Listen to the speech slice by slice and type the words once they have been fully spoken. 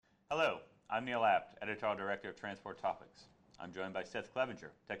Hello, I'm Neil Apt, Editorial Director of Transport Topics. I'm joined by Seth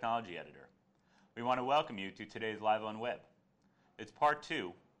Clevenger, Technology Editor. We want to welcome you to today's Live on Web. It's part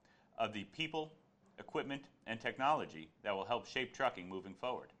 2 of the people, equipment, and technology that will help shape trucking moving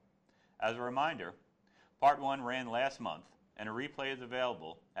forward. As a reminder, part 1 ran last month, and a replay is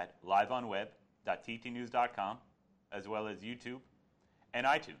available at liveonweb.ttnews.com, as well as YouTube and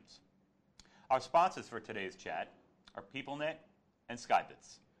iTunes. Our sponsors for today's chat are PeopleNet and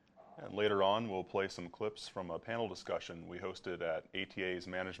Skybits. And later on, we'll play some clips from a panel discussion we hosted at ATA's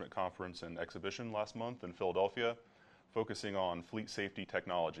Management Conference and Exhibition last month in Philadelphia, focusing on fleet safety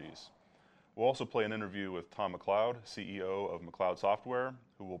technologies. We'll also play an interview with Tom McLeod, CEO of McLeod Software,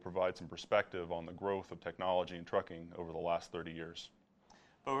 who will provide some perspective on the growth of technology in trucking over the last 30 years.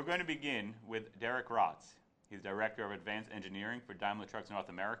 But we're going to begin with Derek Rotz. He's Director of Advanced Engineering for Daimler Trucks North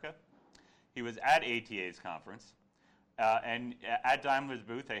America. He was at ATA's conference. And at Daimler's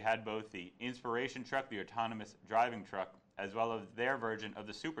booth, they had both the Inspiration truck, the autonomous driving truck, as well as their version of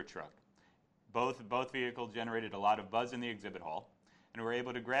the Super Truck. Both vehicles generated a lot of buzz in the exhibit hall, and we were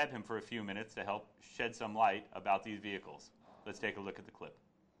able to grab him for a few minutes to help shed some light about these vehicles. Let's take a look at the clip.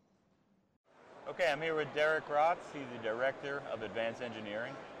 Okay, I'm here with Derek Rotz. He's the Director of Advanced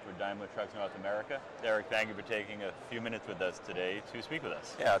Engineering for Daimler Trucks North America. Derek, thank you for taking a few minutes with us today to speak with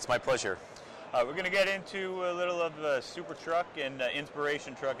us. Yeah, it's my pleasure. We're going to get into a little of the Super Truck and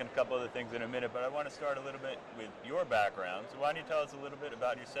Inspiration truck and a couple other things in a minute, but I want to start a little bit with your background. So why don't you tell us a little bit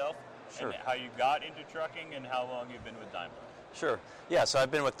about yourself and how you got into trucking and how long you've been with Daimler? Sure. Yeah, so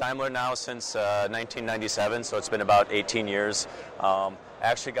I've been with Daimler now since 1997, so it's been about 18 years. I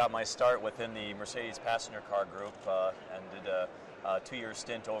actually got my start within the Mercedes passenger car group and did a 2-year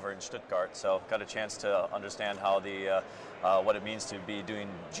stint over in Stuttgart, so got a chance to understand how what it means to be doing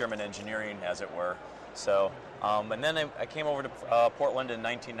German engineering, as it were. So, and then I came over to Portland in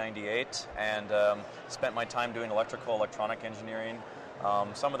 1998 and spent my time doing electronic engineering.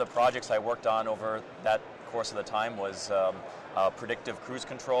 Some of the projects I worked on over that course of the time was predictive cruise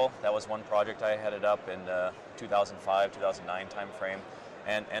control. That was one project I headed up in 2005, 2009 timeframe.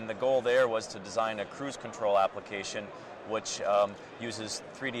 And the goal there was to design a cruise control application which uses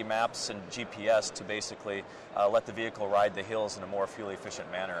 3D maps and GPS to basically let the vehicle ride the hills in a more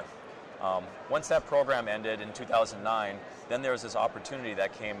fuel-efficient manner. Once that program ended in 2009, then there was this opportunity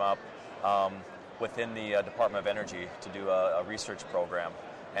that came up within the Department of Energy to do a research program.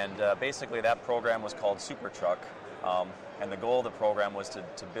 And basically that program was called Super Truck. And the goal of the program was to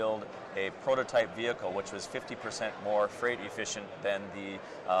build a prototype vehicle which was 50% more freight efficient than the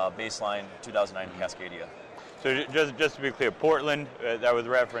baseline 2009 Cascadia. So just to be clear, Portland, that was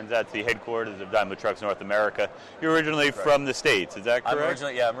referenced, that's the headquarters of Daimler Trucks North America. You're originally from the States, is that correct?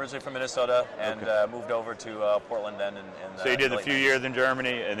 I'm originally from Minnesota and moved over to Portland then. So you did a few years in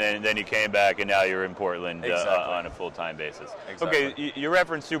Germany and then you came back and now you're in Portland on a full-time basis. Exactly. Okay, you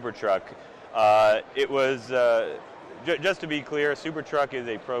referenced Super Truck. It was, just to be clear, Super Truck is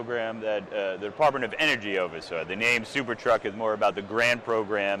a program that the Department of Energy oversaw. The name Super Truck is more about the grant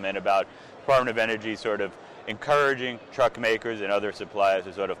program and about Department of Energy sort of encouraging truck makers and other suppliers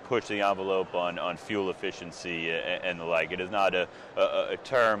to sort of push the envelope on fuel efficiency and the like. It is not a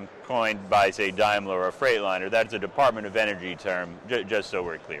term coined by, say, Daimler or Freightliner. That's a Department of Energy term, just so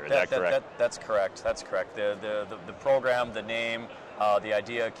we're clear. Is that correct? That's correct. That's correct. The program, the name, the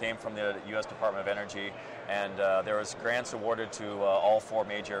idea came from the U.S. Department of Energy, and there was grants awarded to all 4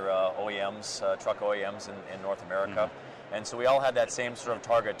 major OEMs, truck OEMs in North America. Mm-hmm. And so we all had that same sort of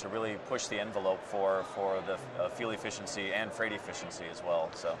target to really push the envelope for the fuel efficiency and freight efficiency as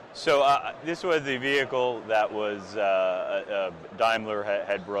well. So this was the vehicle that was Daimler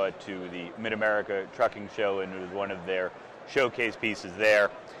had brought to the Mid-America Trucking Show, and it was one of their showcase pieces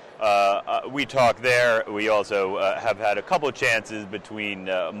there. We talked there. We also have had a couple of chances between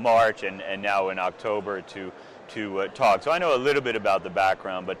March and now in October to talk. So I know a little bit about the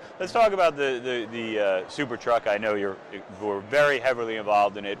background, but let's talk about the Super Truck. I know you're very heavily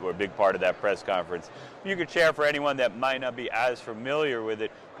involved in it. We're a big part of that press conference. You could share for anyone that might not be as familiar with it,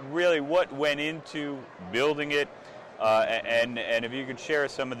 really what went into building it, and if you could share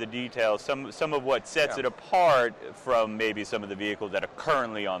some of the details, some of what sets it apart from maybe some of the vehicles that are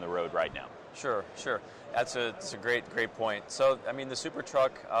currently on the road right now. Sure. That's a great point. So, I mean, the Super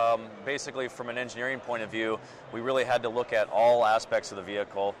Truck, basically from an engineering point of view, we really had to look at all aspects of the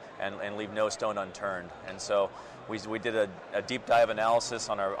vehicle and leave no stone unturned. And so we did a deep dive analysis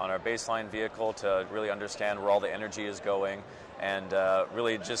on our baseline vehicle to really understand where all the energy is going and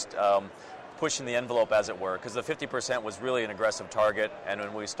really just pushing the envelope, as it were, because the 50% was really an aggressive target, and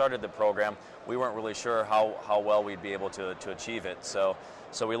when we started the program, we weren't really sure how well we'd be able to achieve it. So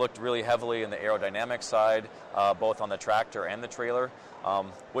we looked really heavily in the aerodynamic side, both on the tractor and the trailer,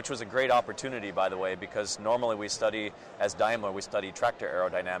 which was a great opportunity, by the way, because normally we study, as Daimler, we study tractor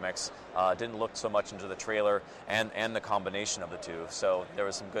aerodynamics, didn't look so much into the trailer and the combination of the two. So there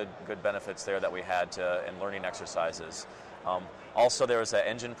was some good benefits there that we had in learning exercises. Also, there was an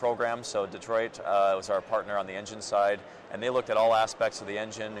engine program, so Detroit was our partner on the engine side, and they looked at all aspects of the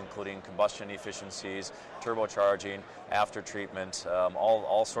engine, including combustion efficiencies, turbocharging, after treatment,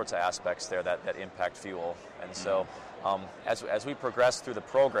 all sorts of aspects there that impact fuel. And so as we progressed through the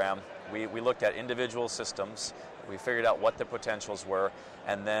program, we looked at individual systems, we figured out what the potentials were,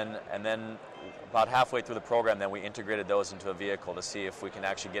 and then about halfway through the program, then we integrated those into a vehicle to see if we can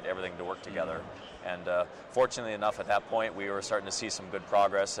actually get everything to work together. And fortunately enough, at that point, we were starting to see some good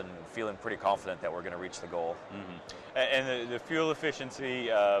progress and feeling pretty confident that we're going to reach the goal. And the fuel efficiency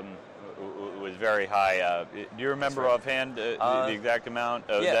was very high. Do you remember offhand the exact amount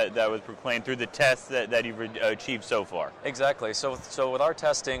that was proclaimed through the tests that you've achieved so far? Exactly. So with our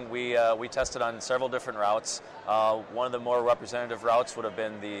testing, we tested on several different routes. One of the more representative routes would have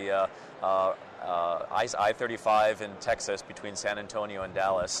been the I-35 in Texas between San Antonio and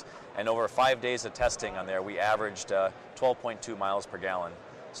Dallas. And over 5 days of testing on there, we averaged 12.2 miles per gallon.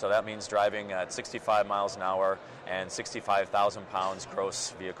 So that means driving at 65 miles an hour and 65,000 pounds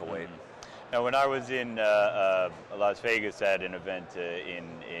gross vehicle weight. Now, when I was in Las Vegas at an event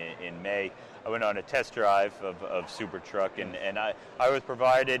in May, I went on a test drive of Supertruck, and I was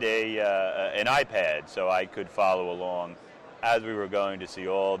provided an iPad so I could follow along as we were going to see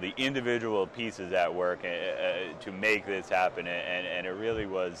all the individual pieces at work to make this happen. And it really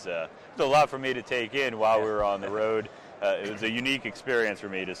was a lot for me to take in while we were on the road. It was a unique experience for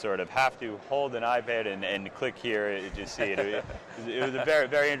me to sort of have to hold an iPad and click here to see it. It was a very,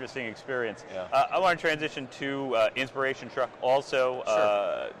 very interesting experience. Yeah. I want to transition to Inspiration Truck also.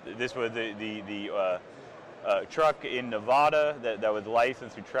 Sure. This was the truck in Nevada that was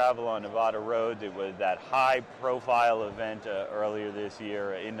licensed to travel on Nevada roads. It was that high-profile event earlier this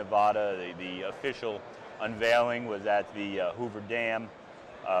year in Nevada. The official unveiling was at the Hoover Dam.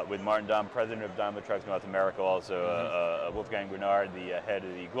 With Martin Dahm, president of Daimler Trucks North America, also Wolfgang Bernard,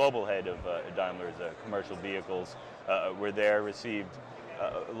 the global head of Daimler's commercial vehicles, were there, received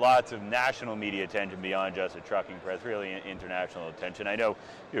lots of national media attention beyond just the trucking press, really international attention. I know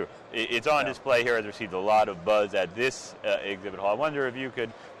it's on display here, has received a lot of buzz at this exhibit hall. I wonder if you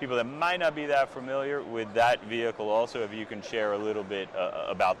could, people that might not be that familiar with that vehicle also, if you can share a little bit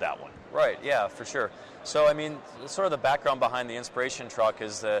about that one. Right, yeah, for sure. So, I mean, sort of the background behind the Inspiration Truck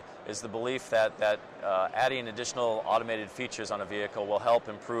is the belief that adding additional automated features on a vehicle will help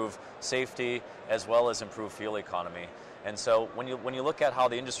improve safety as well as improve fuel economy. And so when you look at how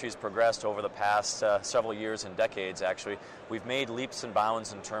the industry has progressed over the past several years and decades, actually, we've made leaps and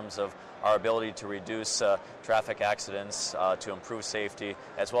bounds in terms of our ability to reduce traffic accidents, to improve safety,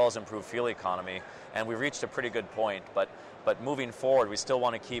 as well as improve fuel economy. And we've reached a pretty good point, but moving forward, we still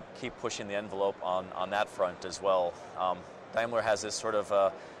want to keep pushing the envelope on that front as well. Daimler has this sort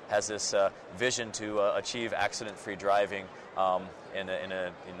of vision to achieve accident-free driving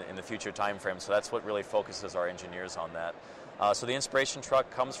in the future time frame. So that's what really focuses our engineers on that. So the Inspiration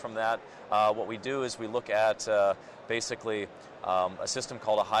Truck comes from that. What we do is we look at basically a system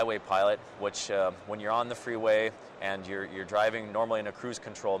called a highway pilot, which when you're on the freeway and you're driving normally in a cruise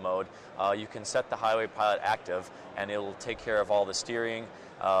control mode, you can set the highway pilot active and it'll take care of all the steering,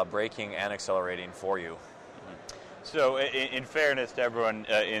 braking, and accelerating for you. So in fairness to everyone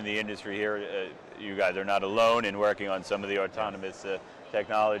in the industry here, you guys are not alone in working on some of the autonomous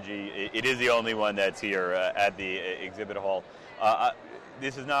technology. It is the only one that's here at the exhibit hall.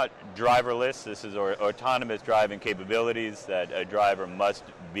 This is not driverless. This is autonomous driving capabilities that a driver must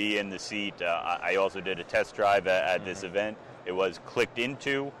be in the seat. I also did a test drive at this event. It was clicked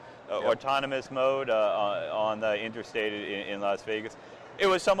into autonomous mode on the interstate in Las Vegas. It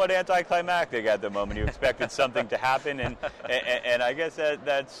was somewhat anticlimactic at the moment. You expected something to happen, and I guess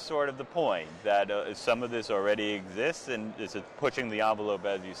that's sort of the point, that some of this already exists, and this is pushing the envelope,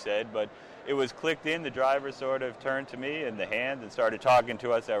 as you said, but it was clicked in. The driver sort of turned to me in the hand and started talking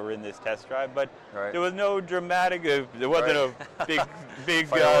to us that were in this test drive, but there was no dramatic, there wasn't a big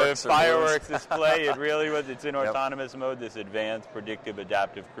fireworks display. It really was, it's in autonomous mode, this advanced predictive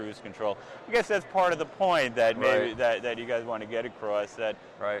adaptive cruise control. I guess that's part of the point that maybe that you guys want to get across, that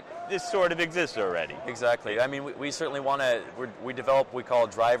this sort of exists already. Exactly. I mean, we certainly want to, we develop what we call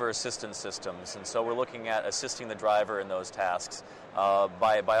driver assistance systems, and so we're looking at assisting the driver in those tasks.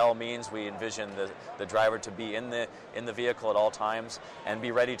 By all means, we envision the driver to be in the vehicle at all times and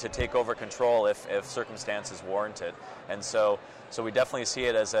be ready to take over control if circumstances warrant it. And so we definitely see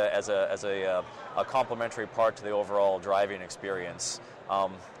it as a complementary part to the overall driving experience.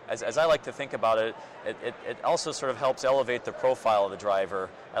 As I like to think about it, it also sort of helps elevate the profile of the driver.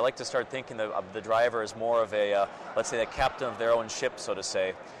 I like to start thinking of the driver as more of a, let's say, the captain of their own ship, so to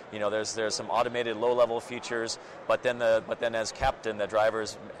say. You know, there's some automated low-level features, but then as captain, the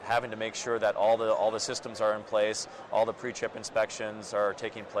driver's having to make sure that all the systems are in place, all the pre-trip inspections are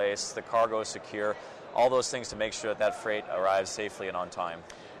taking place, the cargo is secure, all those things to make sure that freight arrives safely and on time.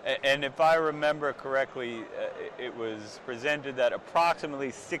 And if I remember correctly, it was presented that approximately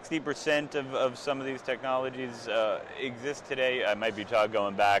 60% of some of these technologies exist today. I might be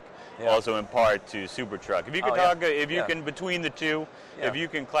going back also in part to SuperTruck. If you could can, between the two, if you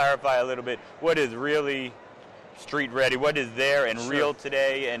can clarify a little bit what is really street ready, what is there and real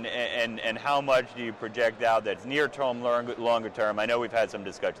today, and how much do you project out that's near term, longer term? I know we've had some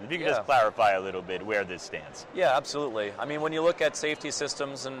discussions. If you could just clarify a little bit where this stands. Yeah, absolutely. I mean, when you look at safety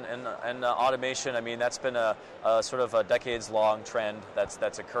systems and automation, I mean, that's been a sort of a decades-long trend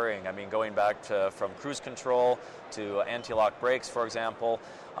that's occurring. I mean, going back from cruise control to anti-lock brakes, for example,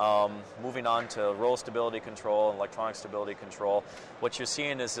 moving on to roll stability control and electronic stability control. What you're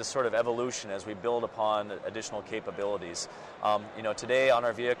seeing is this sort of evolution as we build upon additional capabilities. Today on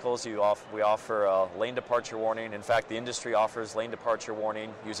our vehicles, we offer lane departure warning. In fact, the industry offers lane departure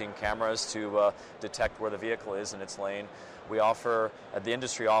warning using cameras to detect where the vehicle is in its lane. The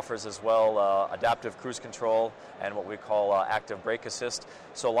industry offers as well adaptive cruise control and what we call active brake assist.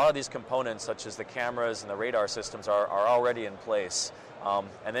 So a lot of these components, such as the cameras and the radar systems, are already in place.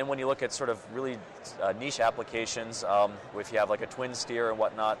 And then when you look at sort of really niche applications, if you have like a twin steer and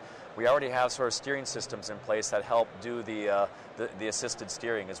whatnot, we already have sort of steering systems in place that help do the assisted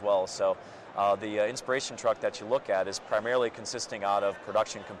steering as well. So the Inspiration truck that you look at is primarily consisting out of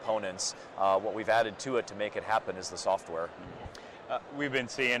production components. What we've added to it to make it happen is the software. We've been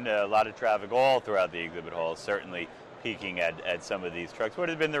seeing a lot of traffic all throughout the exhibit hall, certainly peaking at some of these trucks. What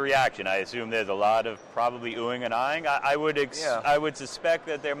has been the reaction? I assume there's a lot of probably oohing and eyeing. I would suspect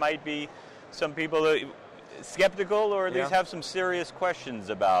that there might be some people skeptical or at least have some serious questions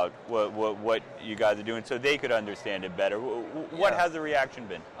about what you guys are doing so they could understand it better. What has the reaction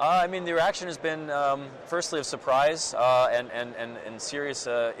been? I mean, the reaction has been firstly of surprise and serious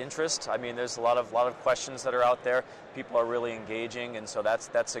interest. I mean, there's a lot of questions that are out there. People are really engaging, and so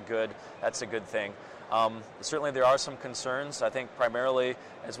that's a good thing. Certainly there are some concerns. I think primarily,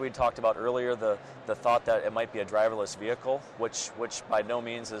 as we talked about earlier, the thought that it might be a driverless vehicle, which by no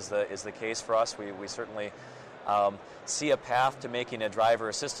means is the case for us. We certainly see a path to making a driver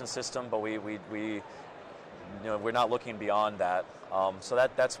assistance system, but we're not looking beyond that. So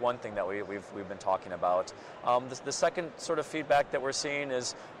that's one thing that we've been talking about. The second sort of feedback that we're seeing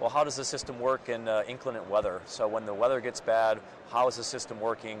is, well, how does the system work in inclement weather? So when the weather gets bad, how is the system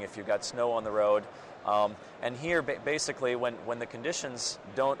working if you've got snow on the road? And here, basically, when the conditions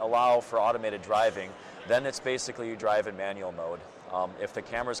don't allow for automated driving, then it's basically you drive in manual mode. If the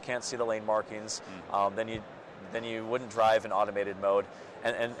cameras can't see the lane markings, then you wouldn't drive in automated mode.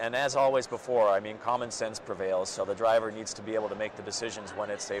 And as always before, I mean, common sense prevails, so the driver needs to be able to make the decisions when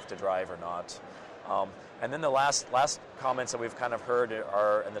it's safe to drive or not. And then the last comments that we've kind of heard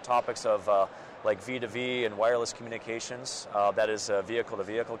are in the topics of like V2V and wireless communications, that is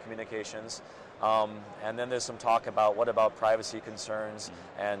vehicle-to-vehicle communications. And then there's some talk about what about privacy concerns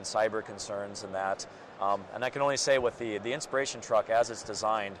and cyber concerns and that. And I can only say with the Inspiration truck as it's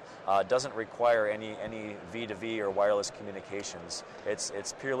designed doesn't require any V2V or wireless communications.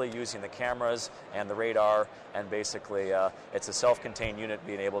 It's purely using the cameras and the radar, and basically it's a self-contained unit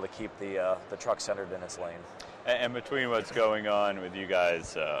being able to keep the truck centered in its lane. And between what's going on with you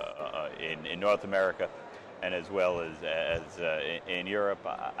guys in North America and as well as in Europe,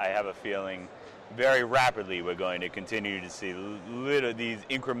 I have a feeling very rapidly we're going to continue to see these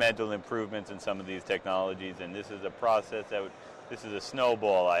incremental improvements in some of these technologies, and this is a process this is a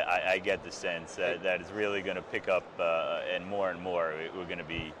snowball. I get the sense that is really going to pick up, and more we're going to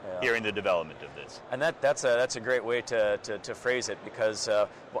be hearing the development of this. And that's a great way to phrase it, because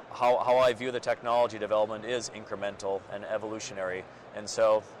how I view the technology development is incremental and evolutionary, and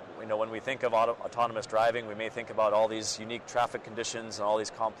so. When we think of autonomous driving, we may think about all these unique traffic conditions and all these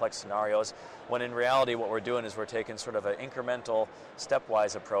complex scenarios, when in reality what we're doing is we're taking sort of an incremental,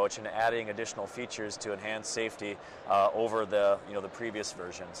 stepwise approach and adding additional features to enhance safety over the previous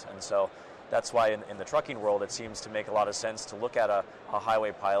versions. And so that's why in the trucking world it seems to make a lot of sense to look at a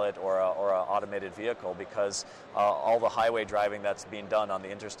highway pilot or an automated vehicle, because all the highway driving that's being done on the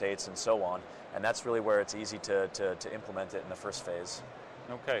interstates and so on, and that's really where it's easy to implement it in the first phase.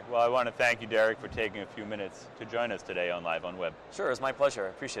 Okay, well, I want to thank you, Derek, for taking a few minutes to join us today on Live on Web. Sure, it's my pleasure. I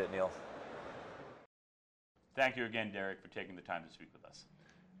appreciate it, Neil. Thank you again, Derek, for taking the time to speak with us.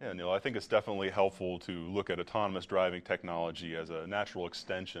 Yeah, Neil, I think it's definitely helpful to look at autonomous driving technology as a natural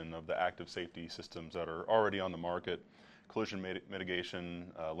extension of the active safety systems that are already on the market, collision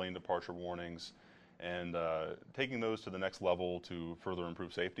mitigation, lane departure warnings, and taking those to the next level to further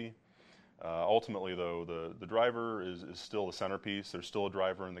improve safety. Ultimately, though, the driver is still the centerpiece. There's still a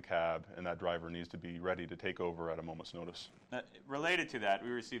driver in the cab, and that driver needs to be ready to take over at a moment's notice. Related to that,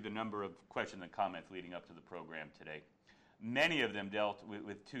 we received a number of questions and comments leading up to the program today. Many of them dealt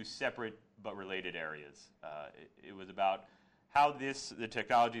with two separate but related areas. It was about how the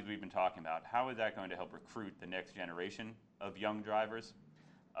technologies we've been talking about, how is that going to help recruit the next generation of young drivers?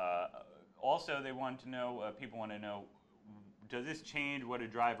 Also, they want to know, people want to know, does this change what a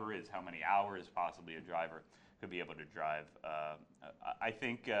driver is? How many hours possibly a driver could be able to drive? I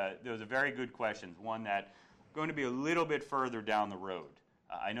think those are very good questions, one that going to be a little bit further down the road.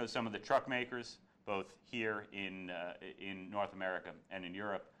 I know some of the truck makers, both here in North America and in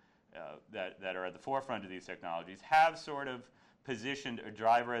Europe, that are at the forefront of these technologies, have sort of positioned a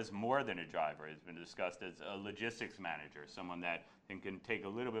driver as more than a driver. It's been discussed as a logistics manager, someone that can take a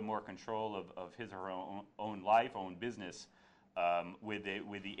little bit more control of his or her own life, own business, with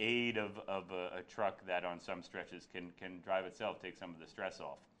the aid of a truck that on some stretches can drive itself, take some of the stress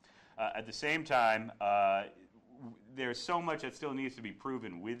off. At the same time, there's so much that still needs to be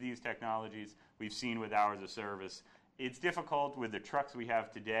proven with these technologies. We've seen with hours of service. It's difficult with the trucks we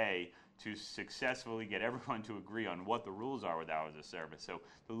have today to successfully get everyone to agree on what the rules are with hours of service. So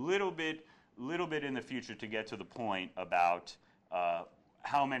a little bit in the future to get to the point about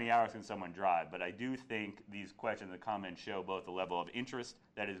how many hours can someone drive. But I do think these questions and comments show both the level of interest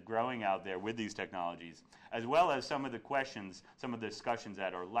that is growing out there with these technologies, as well as some of the questions, some of the discussions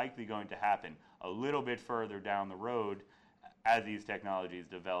that are likely going to happen a little bit further down the road as these technologies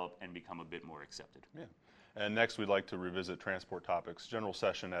develop and become a bit more accepted. Yeah. And next, we'd like to revisit Transport Topics' general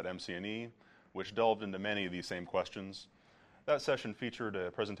session at MC&E, which delved into many of these same questions. That session featured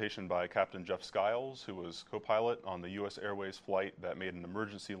a presentation by Captain Jeff Skiles, who was co-pilot on the U.S. Airways flight that made an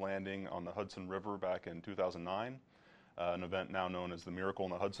emergency landing on the Hudson River back in 2009, an event now known as the Miracle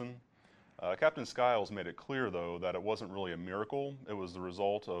on the Hudson. Captain Skiles made it clear, though, that it wasn't really a miracle. It was the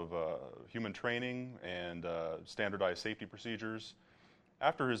result of human training and standardized safety procedures.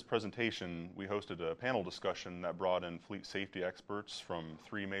 After his presentation, we hosted a panel discussion that brought in fleet safety experts from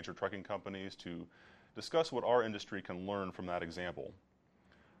 3 major trucking companies to discuss what our industry can learn from that example.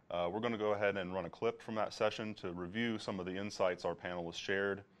 We're going to go ahead and run a clip from that session to review some of the insights our panelists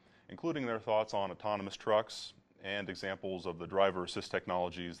shared, including their thoughts on autonomous trucks and examples of the driver assist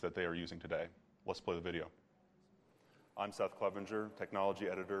technologies that they are using today. Let's play the video. I'm Seth Clevenger, technology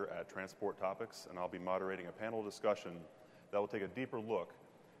editor at Transport Topics, and I'll be moderating a panel discussion that will take a deeper look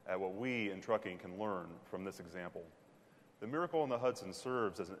at what we in trucking can learn from this example. The Miracle on the Hudson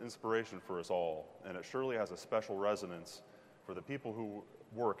serves as an inspiration for us all, and it surely has a special resonance for the people who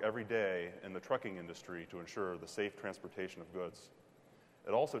work every day in the trucking industry to ensure the safe transportation of goods.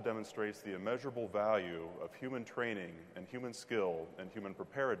 It also demonstrates the immeasurable value of human training and human skill and human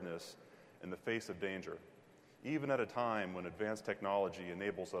preparedness in the face of danger, even at a time when advanced technology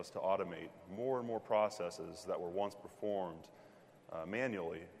enables us to automate more and more processes that were once performed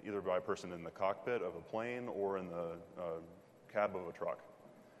manually, either by a person in the cockpit of a plane or in the cab of a truck.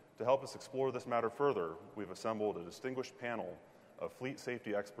 To help us explore this matter further, we've assembled a distinguished panel of fleet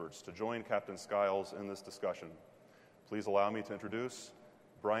safety experts to join Captain Skiles in this discussion. Please allow me to introduce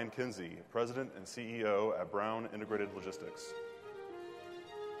Brian Kinsey, President and CEO at Brown Integrated Logistics.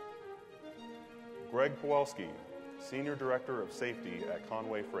 Greg Kowalski, Senior Director of Safety at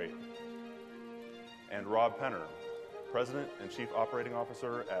Conway Freight. And Rob Penner, President and Chief Operating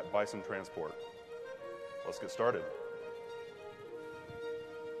Officer at Bison Transport. Let's get started.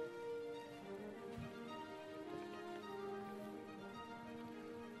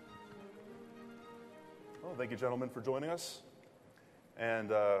 Well, thank you, gentlemen, for joining us.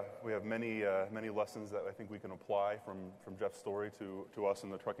 And we have many lessons that I think we can apply from Jeff's story to us in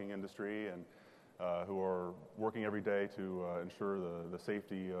the trucking industry, and who are working every day to ensure the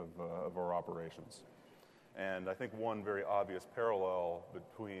safety of our operations. And I think one very obvious parallel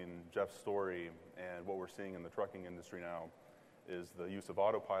between Jeff's story and what we're seeing in the trucking industry now is the use of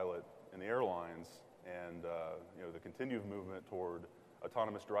autopilot in the airlines and the continued movement toward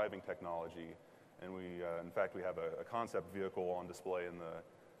autonomous driving technology. And we, in fact, we have a concept vehicle on display in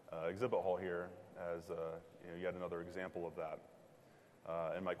the exhibit hall here as yet another example of that.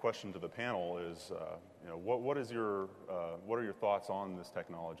 And my question to the panel is, what are your thoughts on this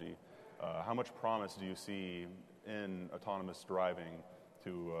technology? How much promise do you see in autonomous driving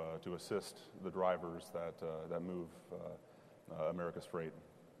to assist the drivers that move America's freight?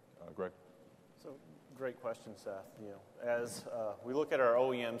 Greg? So, great question, Seth. As we look at our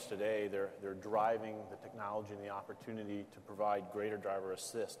OEMs today, they're driving the technology and the opportunity to provide greater driver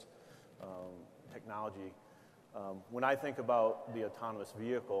assist technology. When I think about the autonomous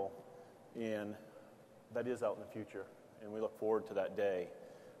vehicle, and that is out in the future, and we look forward to that day.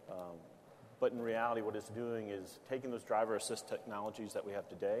 But in reality, what it's doing is taking those driver assist technologies that we have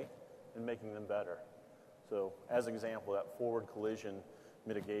today and making them better. So, as an example, that forward collision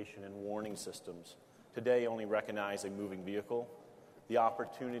mitigation and warning systems today only recognize a moving vehicle. The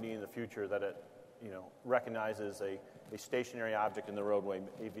opportunity in the future that it recognizes a stationary object in the roadway,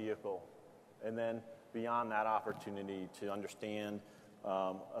 a vehicle, and then beyond that opportunity to understand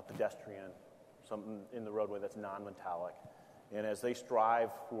a pedestrian, something in the roadway that's non-metallic. And as they strive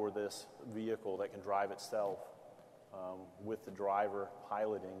for this vehicle that can drive itself with the driver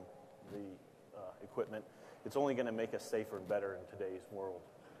piloting the equipment, it's only going to make us safer and better in today's world.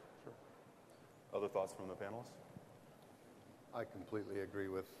 Sure. Other thoughts from the panelists? I completely agree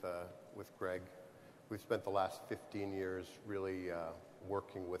with Greg. We've spent the last 15 years really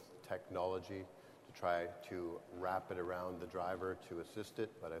working with technology to try to wrap it around the driver to assist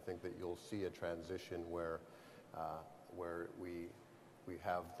it, but I think that you'll see a transition where we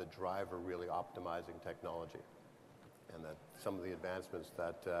have the driver really optimizing technology, and that some of the advancements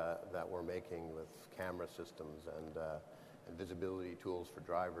that we're making with camera systems and visibility tools for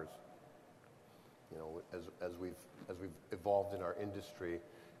drivers, as we've evolved in our industry,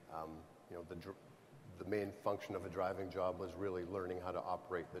 the main function of a driving job was really learning how to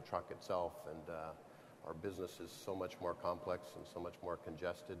operate the truck itself, and our business is so much more complex and so much more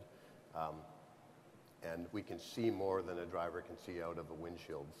congested. And we can see more than a driver can see out of a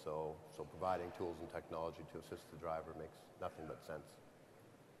windshield. So providing tools and technology to assist the driver makes nothing but sense.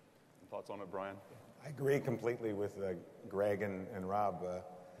 Thoughts on it, Brian? I agree completely with Greg and Rob.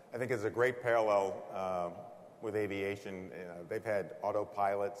 I think it's a great parallel with aviation. They've had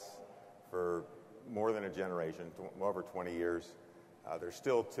autopilots for more than a generation, over 20 years. There's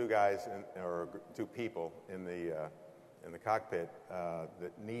still two people in the cockpit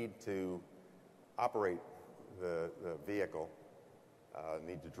that need to operate the vehicle,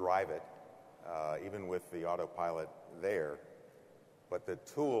 need to drive it, even with the autopilot there. But the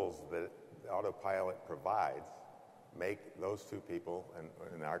tools that the autopilot provides make those two people, and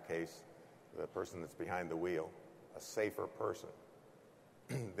in our case, the person that's behind the wheel, a safer person.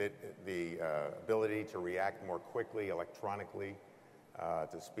 The ability to react more quickly electronically,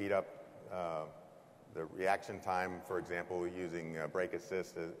 to speed up the reaction time, for example, using brake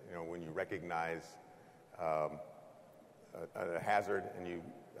assist, when you recognize a hazard and you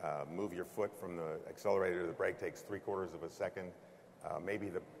move your foot from the accelerator to the brake, takes 3/4 of a second. Maybe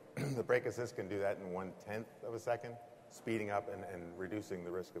the brake assist can do that in 1/10 of a second, speeding up and reducing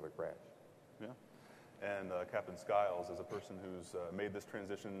the risk of a crash. Yeah. And Captain Skiles, as a person who's made this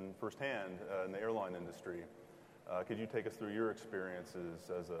transition firsthand in the airline industry, could you take us through your experiences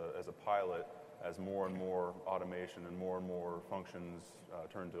as a pilot, as more and more automation and more functions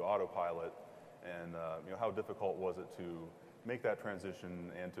turned to autopilot, and how difficult was it to make that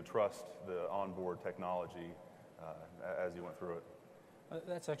transition and to trust the onboard technology as you went through it?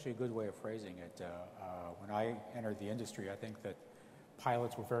 That's actually a good way of phrasing it. When I entered the industry, I think that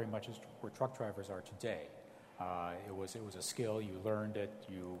pilots were very much as where truck drivers are today. It was a skill. You learned it.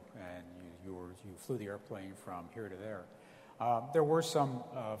 You flew the airplane from here to there. There were some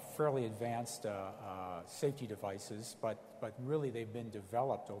fairly advanced safety devices, but really they've been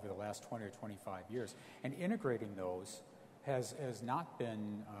developed over the last 20 or 25 years, and integrating those has not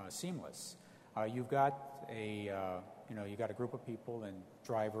been seamless. You've got a group of people and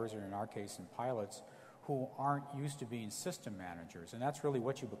drivers, or in our case, and pilots, who aren't used to being system managers, and that's really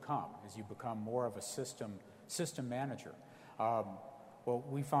what you become. Is you become more of a system manager. What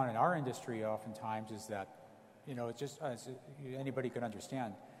we found in our industry oftentimes is that, it's just as anybody can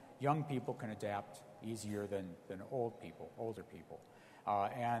understand, young people can adapt easier than older people.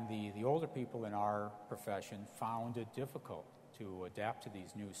 And the older people in our profession found it difficult to adapt to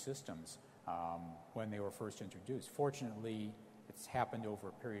these new systems when they were first introduced. Fortunately, it's happened over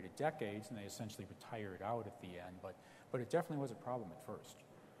a period of decades, and they essentially retired out at the end. But it definitely was a problem at first.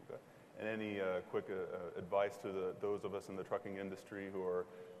 Okay. and any quick advice to those of us in the trucking industry who are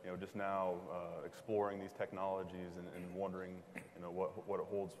just now exploring these technologies and wondering what it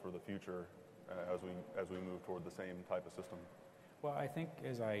holds for the future as we move toward the same type of system? Well, I think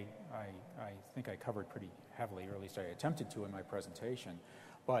as I think I covered pretty heavily, or at least I attempted to in my presentation,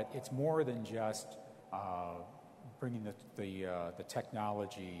 but it's more than just bringing the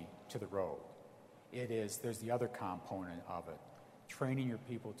technology to the road. There's the other component of it, training your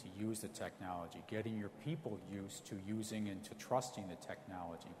people to use the technology, getting your people used to using and to trusting the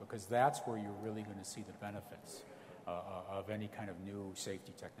technology, because that's where you're really going to see the benefits of any kind of new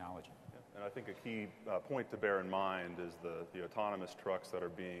safety technology. And I think a key point to bear in mind is the autonomous trucks that are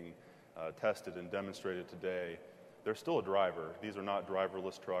being tested and demonstrated today. They're still a driver. These are not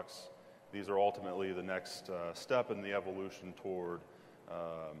driverless trucks. These are ultimately the next step in the evolution toward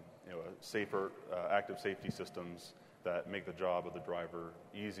safer active safety systems that make the job of the driver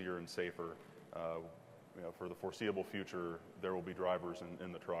easier and safer. For the foreseeable future, there will be drivers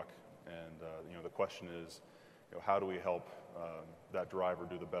in the truck, and the question is, how do we help that driver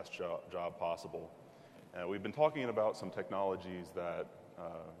do the best job possible? We've been talking about some technologies that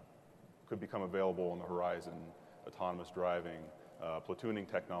could become available on the horizon. Autonomous driving, platooning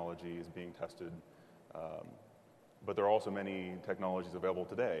technology is being tested, but there are also many technologies available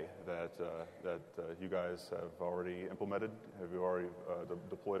today that you guys have already implemented, have you already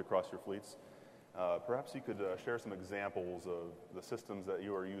deployed across your fleets. Perhaps you could share some examples of the systems that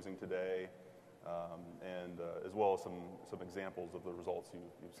you are using today, and as well as some examples of the results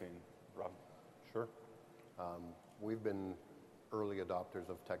you've seen. Rob? Sure. We've been early adopters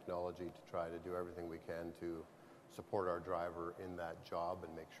of technology to try to do everything we can to support our driver in that job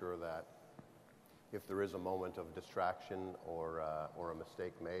and make sure that if there is a moment of distraction or a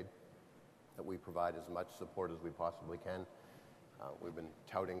mistake made, that we provide as much support as we possibly can. We've been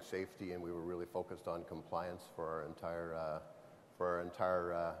touting safety, and we were really focused on compliance for our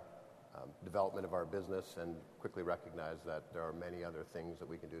entire development of our business, and quickly recognized that there are many other things that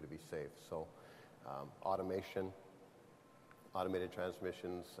we can do to be safe. So automation, automated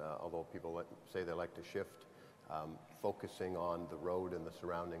transmissions, although people say they like to shift, focusing on the road and the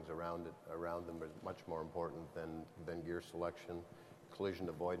surroundings around them is much more important than gear selection. Collision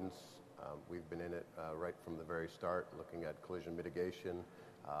avoidance, we've been in it right from the very start, looking at collision mitigation,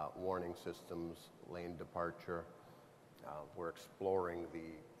 warning systems, lane departure. We're exploring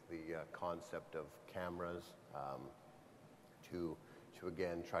the concept of cameras to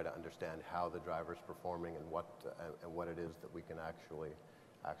again try to understand how the driver's performing and what it is that we can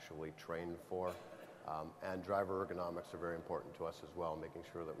actually train for. And driver ergonomics are very important to us as well, making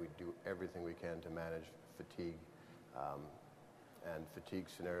sure that we do everything we can to manage fatigue. And fatigue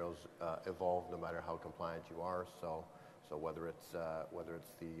scenarios evolve no matter how compliant you are. So whether it's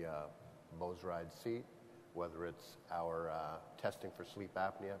the Bose Ride seat, whether it's our testing for sleep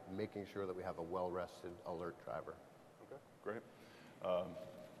apnea, making sure that we have a well-rested, alert driver. Okay, great.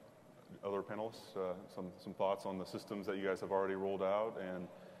 Other panelists, some thoughts on the systems that you guys have already rolled out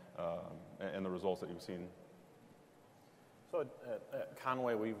and the results that you've seen? So at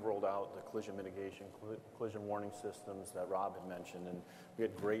Con-way, we've rolled out the collision mitigation, collision warning systems that Rob had mentioned, and we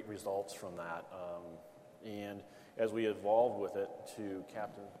had great results from that. And as we evolved with it, to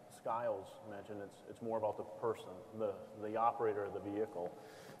Captain Skiles mentioned, it's more about the person, the operator of the vehicle.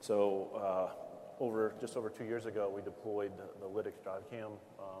 So just over 2 years ago, we deployed the Lytx DriveCam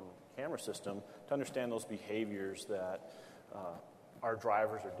camera system to understand those behaviors that our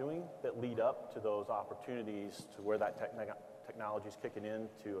drivers are doing that lead up to those opportunities to where that technology is kicking in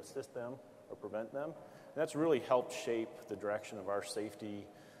to assist them or prevent them. And that's really helped shape the direction of our safety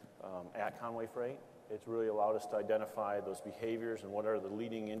at Con-way Freight. It's really allowed us to identify those behaviors and what are the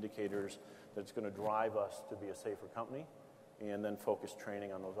leading indicators that's going to drive us to be a safer company, and then focus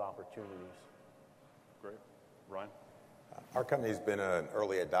training on those opportunities. Great. Ryan? Our company's been an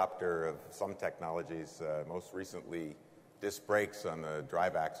early adopter of some technologies, most recently disc brakes on the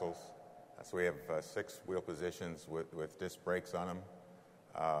drive axles. So we have 6 wheel positions with disc brakes on them.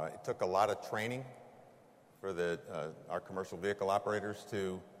 It took a lot of training for our commercial vehicle operators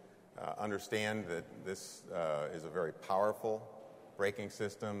to understand that this is a very powerful braking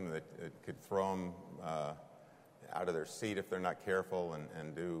system that it could throw them out of their seat if they're not careful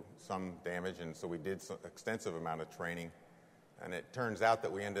and do some damage. And so we did some extensive amount of training. And it turns out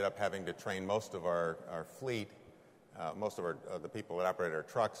that we ended up having to train most of our fleet, most of the people that operate our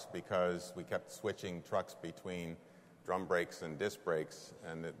trucks, because we kept switching trucks between drum brakes and disc brakes,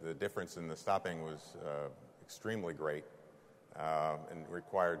 and the difference in the stopping was extremely great and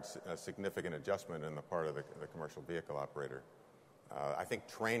required a significant adjustment on the part of the commercial vehicle operator. I think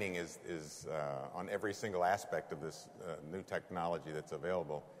training is on every single aspect of this new technology that's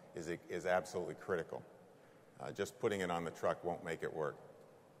available is absolutely critical. Just putting it on the truck won't make it work.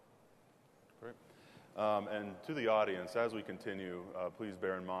 Great. And to the audience, as we continue, please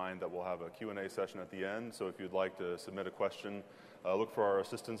bear in mind that we'll have a Q&A session at the end. So if you'd like to submit a question, look for our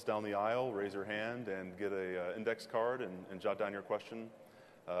assistants down the aisle, raise your hand, and get an index card and jot down your question.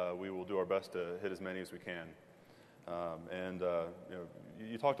 We will do our best to hit as many as we can.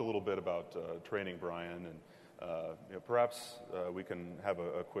 You talked a little bit about training, Brian, and perhaps we can have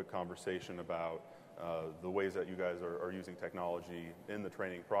a quick conversation about the ways that you guys are using technology in the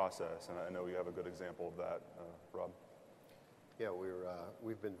training process. And I know you have a good example of that, Rob. Yeah,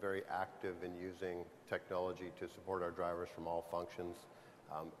 we've been very active in using technology to support our drivers from all functions,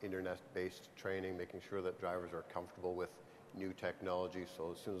 internet-based training, making sure that drivers are comfortable with new technology.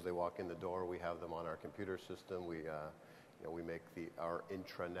 So as soon as they walk in the door, we have them on our computer system. We make our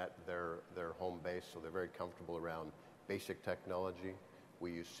intranet their home base, so they're very comfortable around basic technology.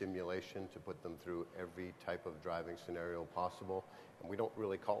 We use simulation to put them through every type of driving scenario possible. And we don't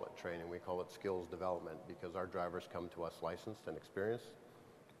really call it training. We call it skills development because our drivers come to us licensed and experienced,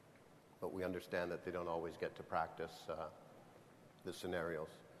 but we understand that they don't always get to practice the scenarios.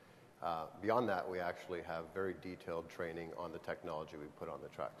 Beyond that, we actually have very detailed training on the technology we put on the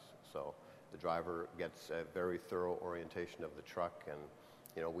trucks. So the driver gets a very thorough orientation of the truck,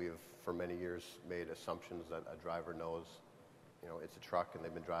 and we've for many years made assumptions that a driver knows it's a truck and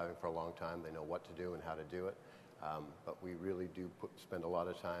they've been driving for a long time. They know what to do and how to do it. But we really do spend a lot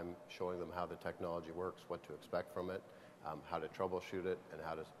of time showing them how the technology works, what to expect from it, how to troubleshoot it, and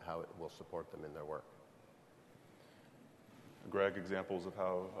how it will support them in their work. Greg, examples of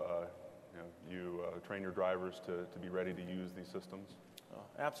how you train your drivers to be ready to use these systems?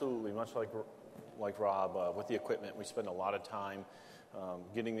 Absolutely. Much like Rob, with the equipment, we spend a lot of time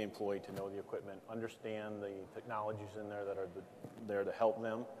getting the employee to know the equipment, understand the technologies in there that are there to help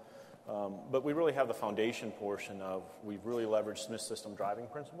them. But we really have the foundation portion of we've really leveraged Smith System driving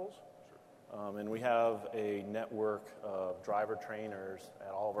principles. Sure. And we have a network of driver trainers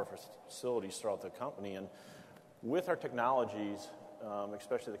at all of our facilities throughout the company. And with our technologies,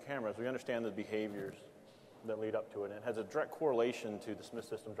 especially the cameras, we understand the behaviors that lead up to it. And it has a direct correlation to the Smith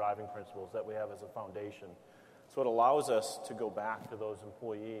System driving principles that we have as a foundation. So it allows us to go back to those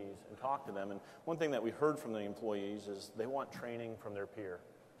employees and talk to them. And one thing that we heard from the employees is they want training from their peer,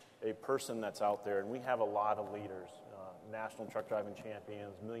 a person that's out there. And we have a lot of leaders, national truck driving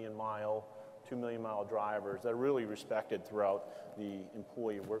champions, 1 million mile, 2 million mile drivers that are really respected throughout the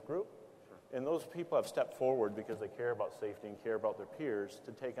employee work group. Sure. And those people have stepped forward because they care about safety and care about their peers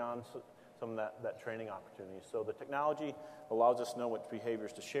to take on some of that training opportunity. So the technology allows us to know what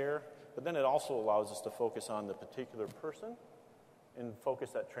behaviors to share, but then it also allows us to focus on the particular person and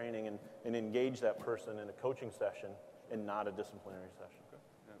focus that training and engage that person in a coaching session and not a disciplinary session.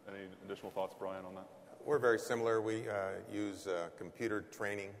 Okay. Any additional thoughts, Brian, on that? We're very similar. We use computer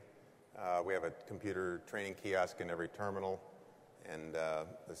training. We have a computer training kiosk in every terminal, and the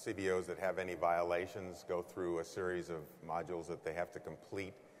CVOs that have any violations go through a series of modules that they have to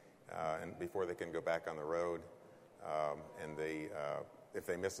complete and before they can go back on the road. And if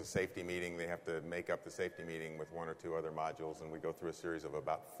they miss a safety meeting, they have to make up the safety meeting with 1 or 2 other modules, and we go through a series of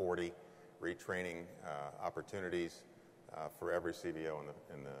about 40 retraining opportunities for every CVO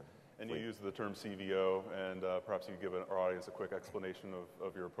in the And fleet. you use the term CVO, and perhaps you could give our audience a quick explanation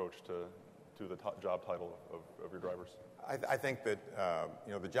of your approach to the job title of your drivers. I think that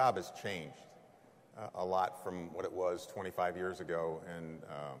the job has changed a lot from what it was 25 years ago, and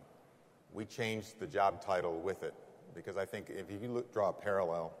we changed the job title with it, because I think if you draw a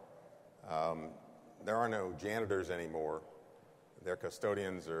parallel, there are no janitors anymore. They're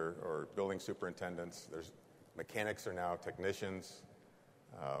custodians or building superintendents. Mechanics are now technicians.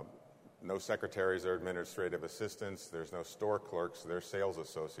 No secretaries or administrative assistants. There's no store clerks. They're sales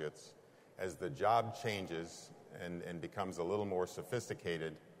associates. As the job changes and becomes a little more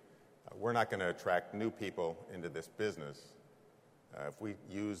sophisticated, we're not going to attract new people into this business if we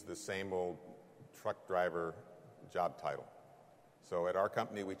use the same old truck driver job title. So at our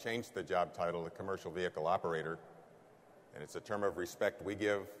company, we changed the job title to commercial vehicle operator, and it's a term of respect we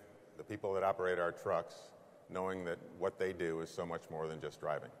give the people that operate our trucks, knowing that what they do is so much more than just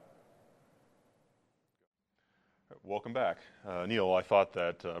driving. Welcome back. Neil, I thought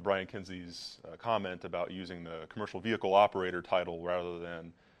that Brian Kinsey's comment about using the commercial vehicle operator title rather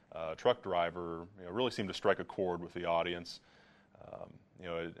than truck driver really seemed to strike a chord with the audience.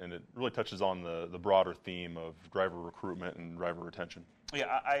 And it really touches on the broader theme of driver recruitment and driver retention.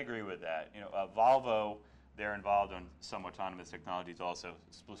 Yeah, I agree with that. Volvo They're involved in some autonomous technologies also,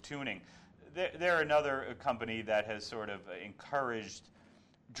 Splatooning. They're another company that has sort of encouraged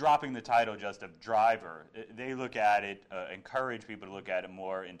dropping the title just of driver. They look at it, encourage people to look at it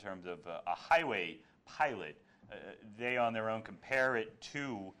more in terms of a highway pilot. They on their own compare it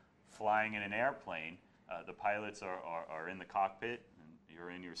to flying in an airplane. The pilots are in the cockpit, and you're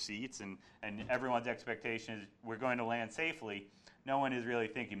in your seats, and everyone's expectation is we're going to land safely. No one is really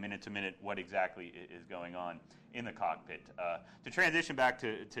thinking minute to minute what exactly is going on in the cockpit. To transition back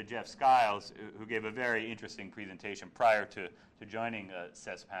to Jeff Skiles, who gave a very interesting presentation prior to joining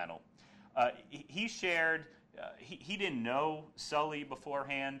Seth's panel, he shared he didn't know Sully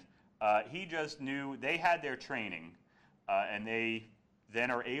beforehand. He just knew they had their training, and they then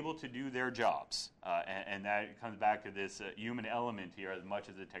are able to do their jobs. And that comes back to this human element here as much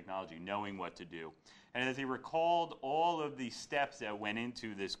as the technology, knowing what to do. And as he recalled all of the steps that went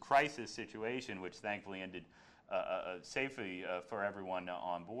into this crisis situation, which thankfully ended safely for everyone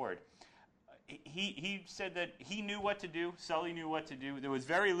on board, he said that he knew what to do, Sully knew what to do. There was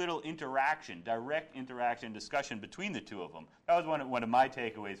very little interaction, direct interaction, discussion between the two of them. That was one of my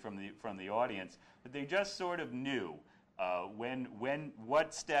takeaways from the audience, that they just sort of knew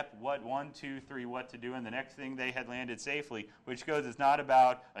what step, what 1, 2, 3, what to do, and the next thing they had landed safely, which goes, it's not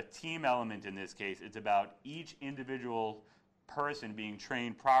about a team element in this case, it's about each individual person being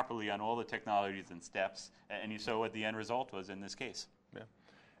trained properly on all the technologies and steps, and you saw what the end result was in this case. Yeah.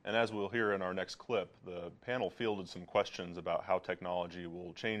 And as we'll hear in our next clip, the panel fielded some questions about how technology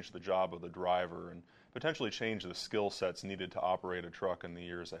will change the job of the driver and potentially change the skill sets needed to operate a truck in the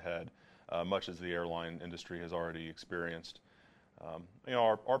years ahead. Much as the airline industry has already experienced.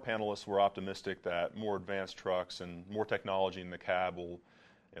 Our panelists were optimistic that more advanced trucks and more technology in the cab will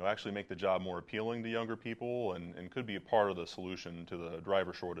actually make the job more appealing to younger people and could be a part of the solution to the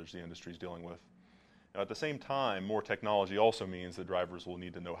driver shortage the industry is dealing with. At the same time, more technology also means that drivers will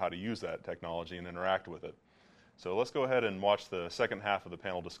need to know how to use that technology and interact with it. So let's go ahead and watch the second half of the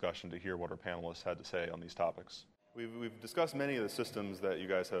panel discussion to hear what our panelists had to say on these topics. We've discussed many of the systems that you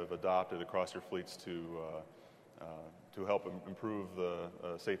guys have adopted across your fleets to help improve the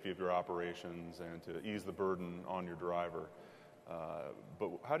safety of your operations and to ease the burden on your driver. But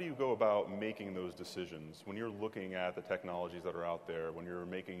how do you go about making those decisions when you're looking at the technologies that are out there, when you're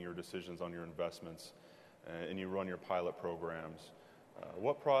making your decisions on your investments, and you run your pilot programs?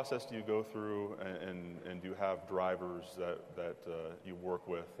 What process do you go through, and do you have drivers that you work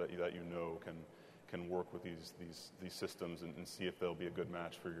with that you know can work with these systems and see if they'll be a good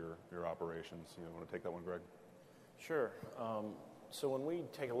match for your operations? Want to take that one, Greg? Sure. So when we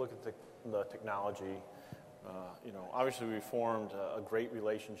take a look at the technology, obviously we formed a great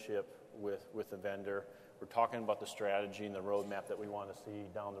relationship with the vendor. We're talking about the strategy and the roadmap that we want to see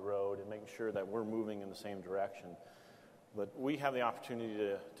down the road and making sure that we're moving in the same direction. But we have the opportunity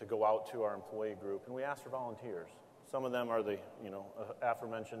to go out to our employee group, and we ask for volunteers. Some of them are the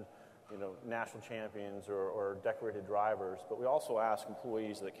aforementioned national champions or decorated drivers, but we also ask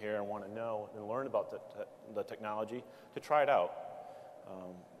employees that care and want to know and learn about the technology to try it out.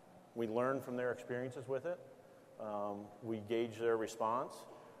 We learn from their experiences with it. We gauge their response.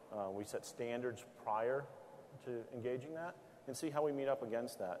 We set standards prior to engaging that and see how we meet up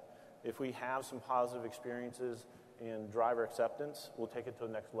against that. If we have some positive experiences in driver acceptance, we'll take it to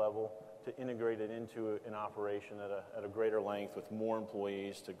the next level to integrate it into an operation at a greater length with more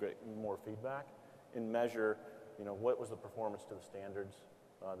employees to get more feedback and measure, what was the performance to the standards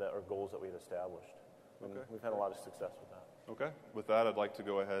that are goals that we had established. And we've had a lot of success with that. Okay. With that, I'd like to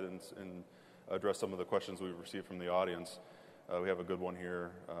go ahead and address some of the questions we've received from the audience. We have a good one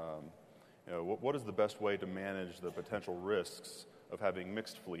here. What is the best way to manage the potential risks of having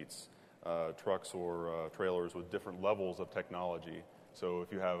mixed fleets, trucks or trailers with different levels of technology? So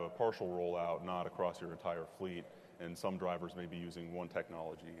if you have a partial rollout, not across your entire fleet, and some drivers may be using one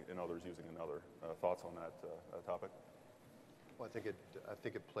technology and others using another. Thoughts on that topic? Well, I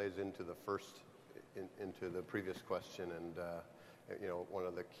think it plays into the into the previous question, and one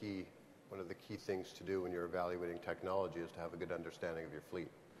of the key things to do when you're evaluating technology is to have a good understanding of your fleet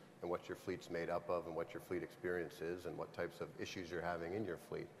and what your fleet's made up of, and what your fleet experience is, and what types of issues you're having in your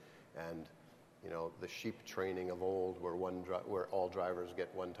fleet. And the sheep training of old, where all drivers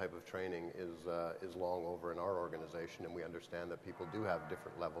get one type of training, is long over in our organization, and we understand that people do have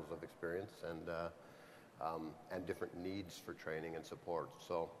different levels of experience and different needs for training and support.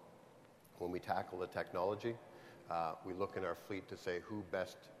 So when we tackle the technology, we look in our fleet to say who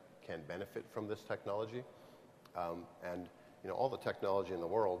best can benefit from this technology, and all the technology in the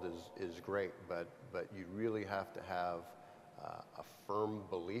world is great, but you really have to have a firm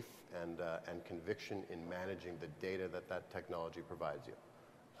belief and conviction in managing the data that technology provides you.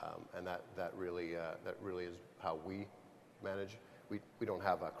 And that really is how we manage. We don't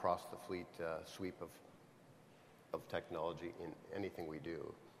have across the fleet sweep of technology in anything we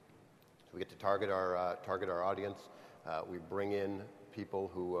do. So we get to target our audience. We bring in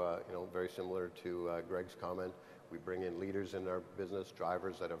people who, very similar to Greg's comment. We bring in leaders in our business,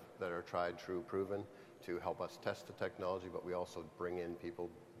 drivers that are tried, true, proven, to help us test the technology. But we also bring in people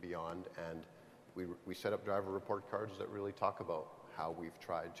beyond, and we set up driver report cards that really talk about how we've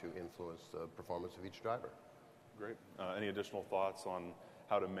tried to influence the performance of each driver. Great. Any additional thoughts on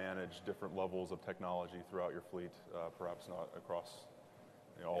how to manage different levels of technology throughout your fleet, perhaps not across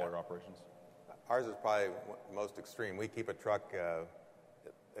all our operations? Ours is probably most extreme. We keep a truck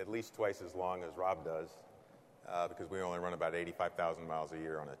at least twice as long as Rob does because we only run about 85,000 miles a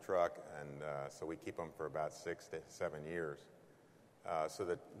year on a truck, and so we keep them for about 6 to 7 years. So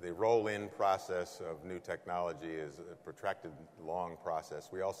that the roll-in process of new technology is a protracted, long process.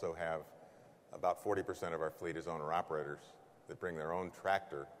 We also have about 40% of our fleet is owner-operators that bring their own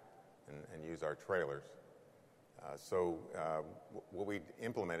tractor and use our trailers. So what we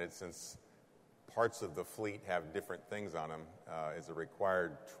implemented, since parts of the fleet have different things on them, is a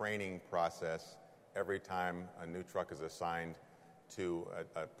required training process every time a new truck is assigned to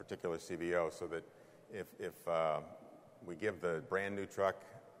a particular CVO, so that if we give the brand new truck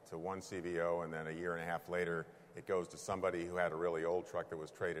to one CVO and then a year and a half later it goes to somebody who had a really old truck that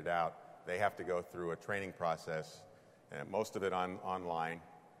was traded out, they have to go through a training process, and most of it online,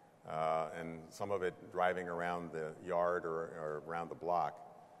 and some of it driving around the yard or around the block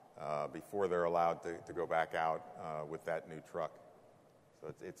before they're allowed to go back out with that new truck.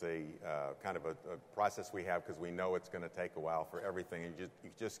 So it's a kind of a process we have because we know it's going to take a while for everything. You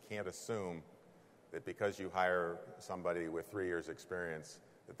just can't assume that because you hire somebody with 3 years' experience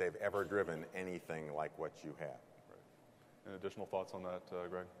that they've ever driven anything like what you have. Right. Any additional thoughts on that,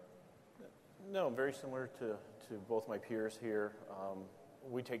 Greg? No, very similar to both my peers here.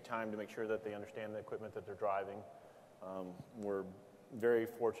 We take time to make sure that they understand the equipment that they're driving. We're very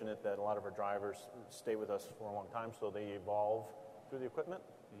fortunate that a lot of our drivers stay with us for a long time, so they evolve through the equipment.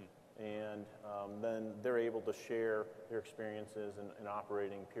 And then they're able to share their experiences in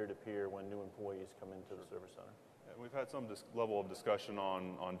operating peer-to-peer when new employees come into the service center. And we've had some level of discussion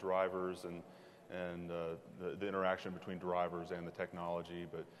on drivers and the interaction between drivers and the technology,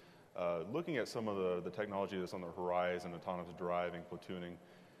 but looking at some of the technology that's on the horizon, autonomous driving, platooning,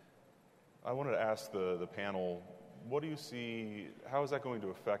 I wanted to ask the panel, what do you see, how is that going to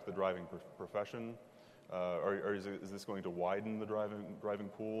affect the driving profession? Or is this going to widen the driving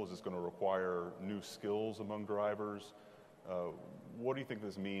pool? Is this going to require new skills among drivers? What do you think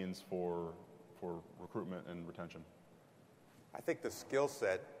this means for recruitment and retention? I think the skill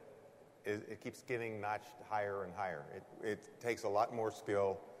set, it keeps getting notched higher and higher. It takes a lot more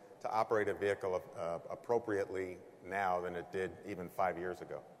skill to operate a vehicle appropriately now than it did even 5 years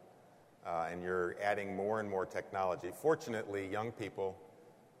ago. And you're adding more and more technology. Fortunately, young people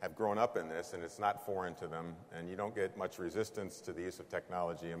have grown up in this, and it's not foreign to them, and you don't get much resistance to the use of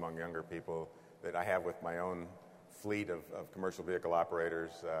technology among younger people that I have with my own fleet of commercial vehicle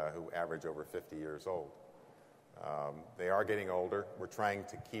operators who average over 50 years old. They are getting older. We're trying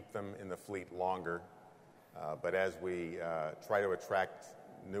to keep them in the fleet longer, but as we try to attract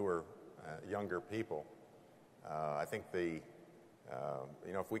newer, younger people, I think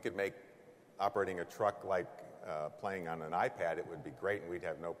if we could make operating a truck like playing on an iPad, it would be great, and we'd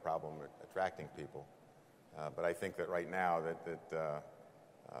have no problem attracting people. But I think that right now that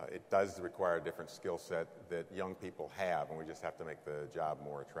it does require a different skill set that young people have, and we just have to make the job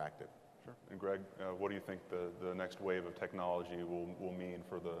more attractive. Sure. And Greg, what do you think the next wave of technology will mean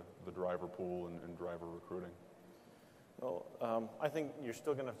for the driver pool and driver recruiting? Well, I think you're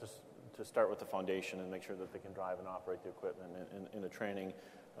still going to have to start with the foundation and make sure that they can drive and operate the equipment in the training.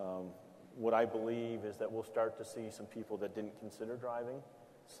 What I believe is that we'll start to see some people that didn't consider driving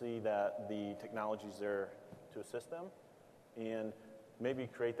see that the technology's there to assist them, and maybe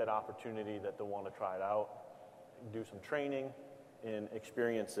create that opportunity that they'll want to try it out, do some training, and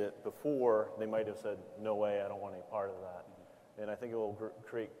experience it before they might have said, no way, I don't want any part of that. And I think it will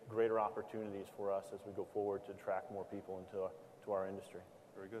create greater opportunities for us as we go forward to attract more people into our industry.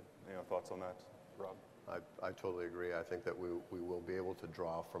 Very good. Any thoughts on that, Rob? I totally agree. I think that we will be able to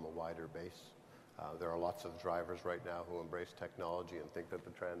draw from a wider base. There are lots of drivers right now who embrace technology and think that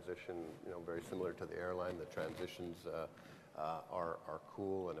the transition, very similar to the airline, the transitions are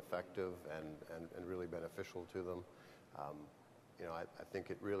cool and effective and really beneficial to them. I think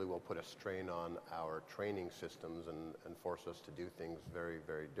it really will put a strain on our training systems and force us to do things very,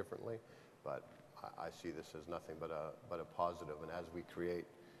 very differently. But I see this as nothing but a positive. And as we create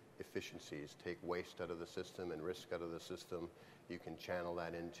efficiencies, take waste out of the system and risk out of the system, you can channel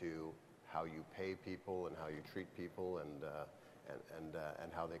that into how you pay people and how you treat people and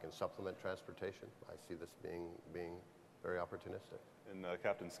how they can supplement transportation. I see this being very opportunistic. And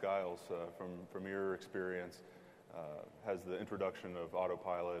Captain Skiles, from your experience, has the introduction of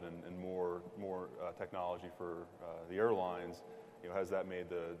autopilot and more technology for the airlines, has that made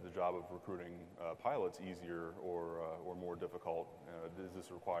the job of recruiting pilots easier or more difficult? Does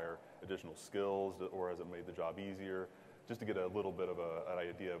this require additional skills, or has it made the job easier? Just to get a little bit of an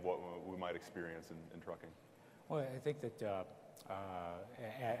idea of what we might experience in trucking. Well, I think that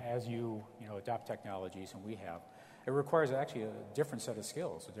as you adopt technologies, and we have, it requires actually a different set of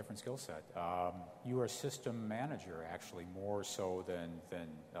skills, a different skill set. You are a system manager, actually, more so than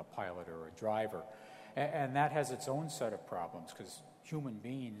a pilot or a driver. And that has its own set of problems, because human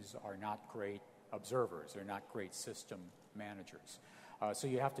beings are not great observers. They're not great system managers. So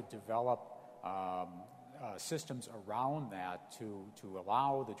you have to develop systems around that to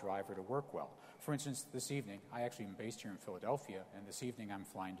allow the driver to work well. For instance, this evening, I actually am based here in Philadelphia, and this evening I'm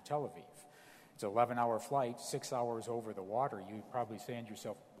flying to Tel Aviv. It's an 11-hour flight, 6 hours over the water. You're probably saying to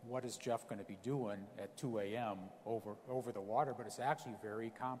yourself, what is Jeff going to be doing at 2 a.m. over the water? But it's actually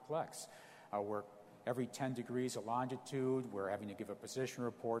very complex. We're every 10 degrees of longitude, we're having to give a position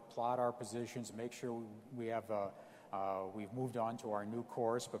report, plot our positions, make sure we've moved on to our new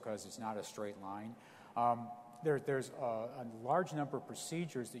course because it's not a straight line. There's a large number of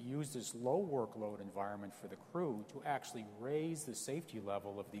procedures that use this low workload environment for the crew to actually raise the safety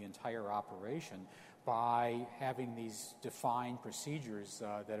level of the entire operation by having these defined procedures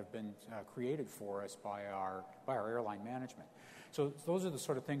that have been created for us by our airline management. So those are the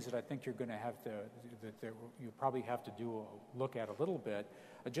sort of things that I think you're going to have to, that you probably have to look at a little bit,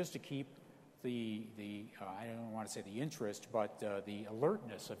 just to keep the I don't want to say the interest, but the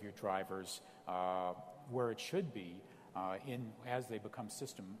alertness of your drivers where it should be as they become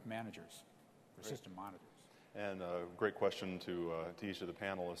system managers or system monitors. And a great question to each of the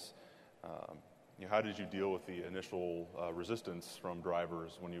panelists. How did you deal with the initial resistance from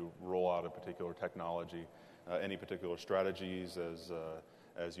drivers when you roll out a particular technology? Any particular strategies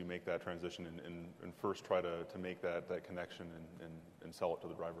as you make that transition and first try to make that connection and sell it to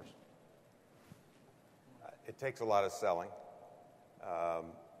the drivers? It takes a lot of selling.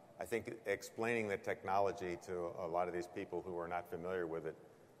 I think explaining the technology to a lot of these people who are not familiar with it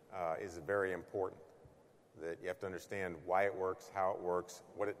is very important. That you have to understand why it works, how it works,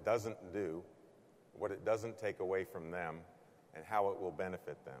 what it doesn't do, what it doesn't take away from them, and how it will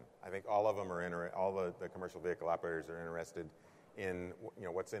benefit them. I think all of them are all the commercial vehicle operators are interested in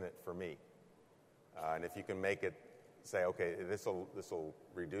what's in it for me. And if you can make it say, okay, this will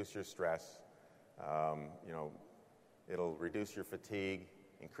reduce your stress, it'll reduce your fatigue,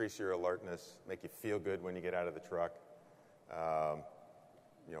 increase your alertness, make you feel good when you get out of the truck,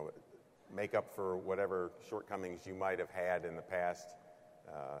 make up for whatever shortcomings you might have had in the past,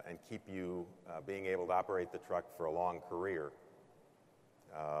 and keep you being able to operate the truck for a long career.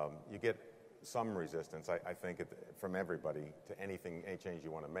 You get some resistance, I think, from everybody to any change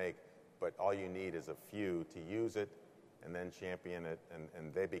you want to make, but all you need is a few to use it and then champion it,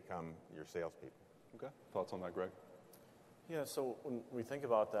 and they become your salespeople. Okay. Thoughts on that, Greg? Yeah, so when we think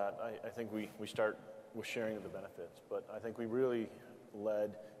about that, I think we start with sharing the benefits, but I think we really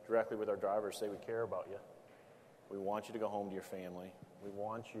led directly with our drivers, say we care about you. We want you to go home to your family. We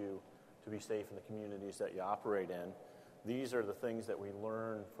want you to be safe in the communities that you operate in. These are the things that we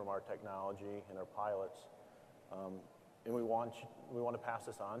learn from our technology and our pilots, and we want to pass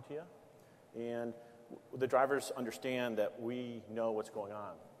this on to you. And the drivers understand that we know what's going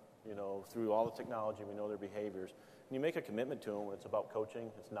on. Through all the technology, we know their behaviors. And you make a commitment to them. It's about coaching.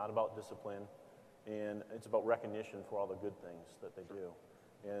 It's not about discipline, and it's about recognition for all the good things that they do,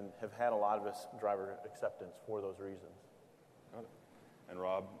 and have had a lot of us driver acceptance for those reasons. Got it. And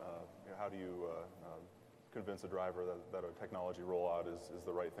Rob, how do you convince a driver that a technology rollout is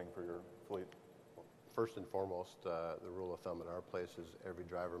the right thing for your fleet? First and foremost, the rule of thumb at our place is every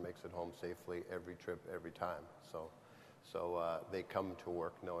driver makes it home safely every trip, every time. So they come to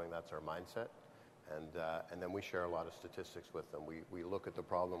work knowing that's our mindset, and then we share a lot of statistics with them. We look at the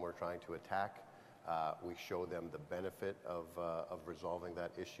problem we're trying to attack. We show them the benefit of resolving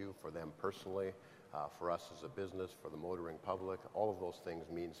that issue for them personally, for us as a business, for the motoring public. All of those things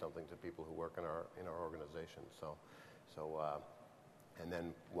mean something to people who work in our organization. And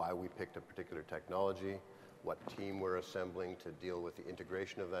then why we picked a particular technology, what team we're assembling to deal with the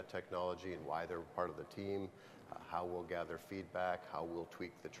integration of that technology and why they're part of the team, how we'll gather feedback, how we'll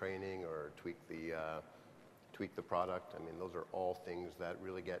tweak the training or tweak the product. I mean, those are all things that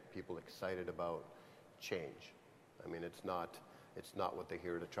really get people excited about change. I mean, it's not what they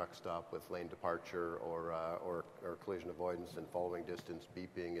hear at a truck stop with lane departure or collision avoidance and following distance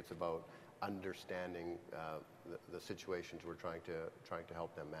beeping. It's about understanding the situations we're trying to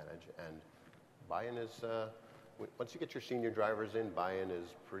help them manage. And buy-in is once you get your senior drivers in, buy-in is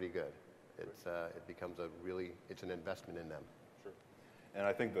pretty good. It becomes it's an investment in them. Sure. And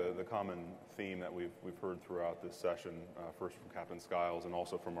I think the common theme that we've heard throughout this session, first from Captain Skiles and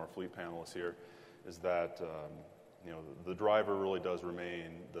also from our fleet panelists here, is that the driver really does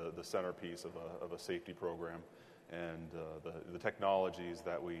remain the centerpiece of a safety program, and the technologies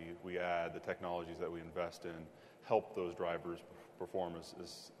that we add, the technologies that we invest in, help those drivers perform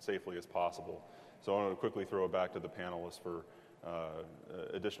as safely as possible. So I want to quickly throw it back to the panelists for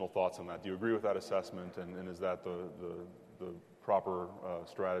additional thoughts on that. Do you agree with that assessment, and is that the proper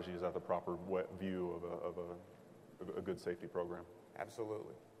strategy? Is that the proper view of a good safety program?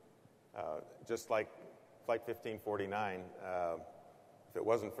 Absolutely. Just like Flight 1549, if it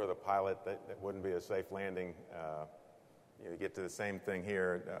wasn't for the pilot, that wouldn't be a safe landing. You get to the same thing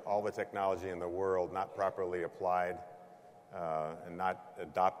here. All the technology in the world not properly applied and not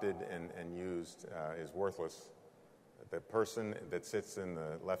adopted and used is worthless. The person that sits in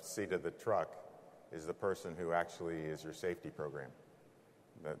the left seat of the truck is the person who actually is your safety program,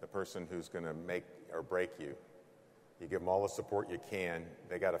 the person who's going to make or break you. You give them all the support you can.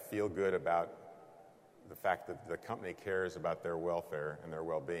 They got to feel good about the fact that the company cares about their welfare and their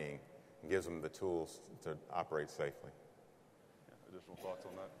well-being and gives them the tools to operate safely. Yeah, additional thoughts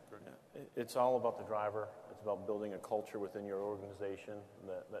on that, Greg? Yeah. It's all about the driver. It's about building a culture within your organization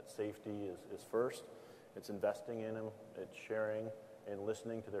that safety is first. It's investing in them. It's sharing and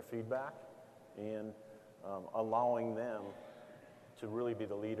listening to their feedback and allowing them to really be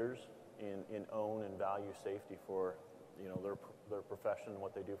the leaders in own and value safety for their profession and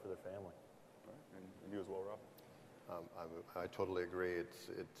what they do for their family. And you as well, Rob? I totally agree.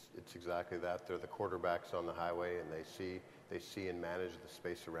 It's exactly that. They're the quarterbacks on the highway, and they see and manage the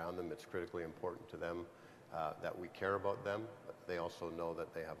space around them. It's critically important to them that we care about them. But they also know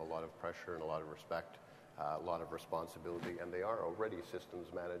that they have a lot of pressure and a lot of respect, a lot of responsibility, and they are already systems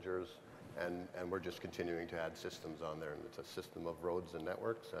managers. And we're just continuing to add systems on there. And it's a system of roads and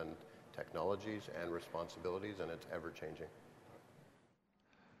networks and technologies and responsibilities, and it's ever changing.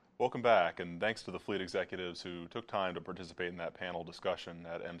 Welcome back, and thanks to the fleet executives who took time to participate in that panel discussion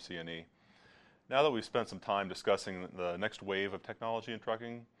at MC&E. Now that we've spent some time discussing the next wave of technology in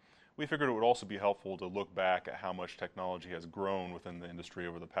trucking, we figured it would also be helpful to look back at how much technology has grown within the industry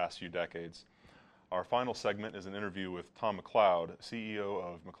over the past few decades. Our final segment is an interview with Tom McLeod, CEO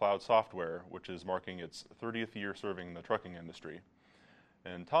of McLeod Software, which is marking its 30th year serving the trucking industry.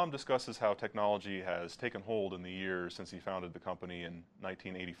 And Tom discusses how technology has taken hold in the years since he founded the company in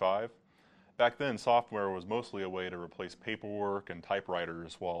 1985. Back then, software was mostly a way to replace paperwork and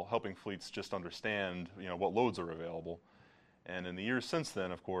typewriters while helping fleets just understand, what loads are available. And in the years since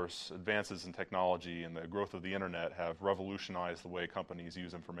then, of course, advances in technology and the growth of the internet have revolutionized the way companies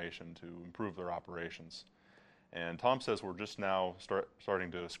use information to improve their operations. And Tom says we're just now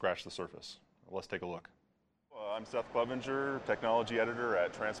starting to scratch the surface. Let's take a look. I'm Seth Clevenger, Technology Editor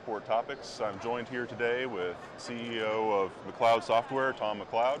at Transport Topics. I'm joined here today with CEO of McLeod Software, Tom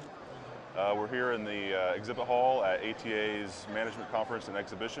McLeod. We're here in the exhibit hall at ATA's Management Conference and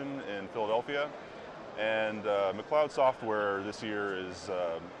Exhibition in Philadelphia. And McLeod Software this year is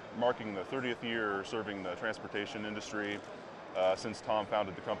marking the 30th year serving the transportation industry since Tom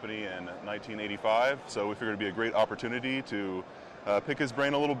founded the company in 1985. So we figured it'd be a great opportunity to pick his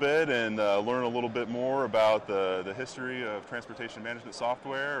brain a little bit and learn a little bit more about the history of transportation management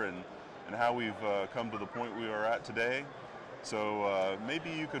software and how we've come to the point we are at today. So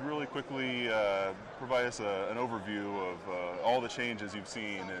maybe you could really quickly provide us an overview of all the changes you've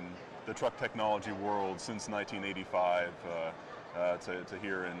seen in the truck technology world since 1985 to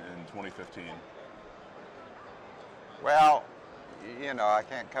here in 2015. Well, I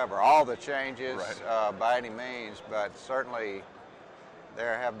can't cover all the changes right. By any means, but certainly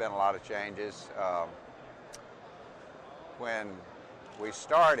there have been a lot of changes. When we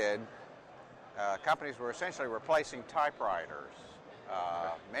started, companies were essentially replacing typewriters.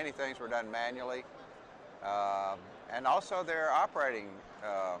 Many things were done manually, and also their operating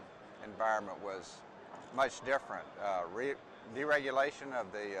environment was much different. Deregulation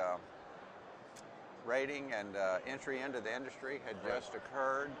of the rating and entry into the industry had just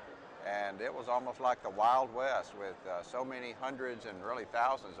occurred. And it was almost like the Wild West with so many hundreds and really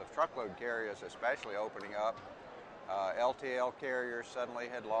thousands of truckload carriers especially opening up. LTL carriers suddenly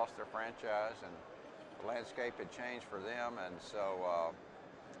had lost their franchise and the landscape had changed for them, and so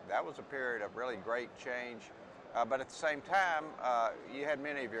that was a period of really great change. But at the same time, you had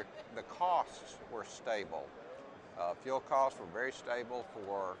the costs were stable. Fuel costs were very stable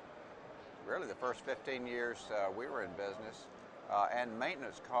for really the first 15 years we were in business, and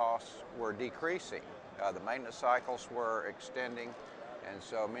maintenance costs were decreasing. The maintenance cycles were extending, and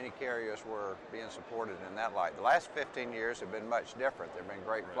so many carriers were being supported in that light. The last 15 years have been much different. There have been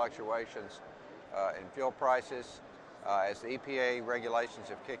great fluctuations in fuel prices. As the EPA regulations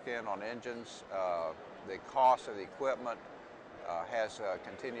have kicked in on engines, the cost of the equipment has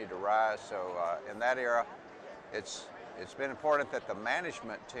continued to rise. So in that era, it's been important that the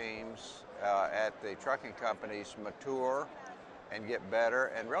management teams at the trucking companies mature and get better.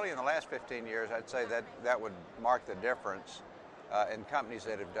 And really in the last 15 years, I'd say that would mark the difference in companies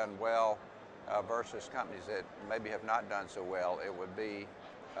that have done well versus companies that maybe have not done so well. It would be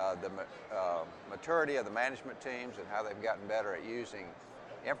the maturity of the management teams and how they've gotten better at using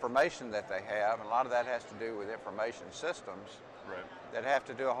information that they have. And a lot of that has to do with information systems that have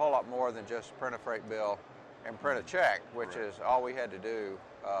to do a whole lot more than just print a freight bill and print a check, which is all we had to do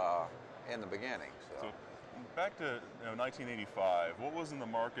in the beginning. So back to 1985, what was in the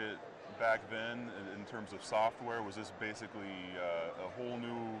market back then in terms of software? Was this basically a whole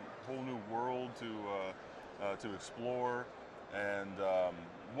new world to explore? And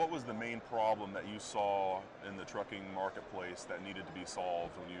what was the main problem that you saw in the trucking marketplace that needed to be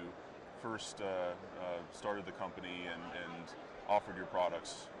solved when you first started the company and offered your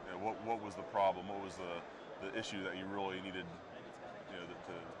products? What was the problem? What was the issue that you really needed,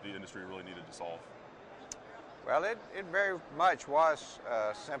 that the industry really needed to solve? Well, it very much was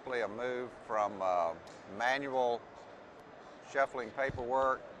simply a move from manual shuffling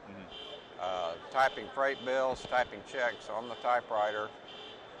paperwork, typing freight bills, typing checks on the typewriter,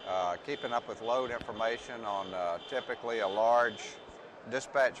 keeping up with load information on typically a large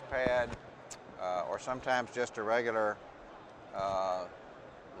dispatch pad or sometimes just a regular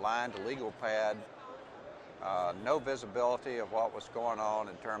lined legal pad. No visibility of what was going on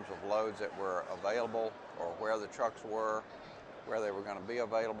in terms of loads that were available or where the trucks were, where they were going to be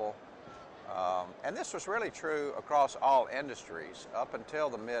available. And this was really true across all industries. Up until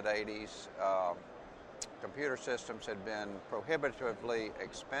the mid-'80s, computer systems had been prohibitively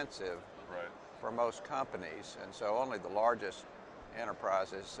expensive for most companies, and so only the largest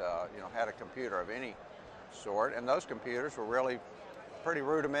enterprises had a computer of any sort, and those computers were really pretty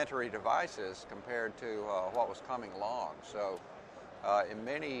rudimentary devices compared to what was coming along. So in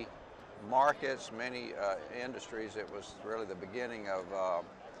many markets, many industries, it was really the beginning of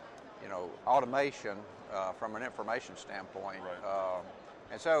automation from an information standpoint.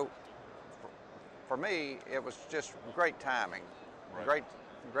 And so for me, it was just great timing,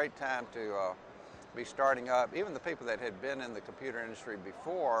 great time to be starting up. Even the people that had been in the computer industry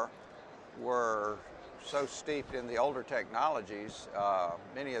before were so steeped in the older technologies,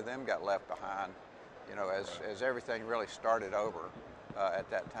 many of them got left behind, as everything really started over at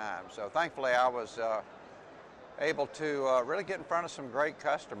that time. So thankfully I was able to really get in front of some great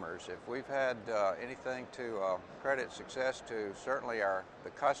customers. If we've had anything to credit success to, certainly the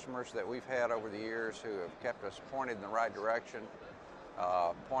customers that we've had over the years who have kept us pointed in the right direction,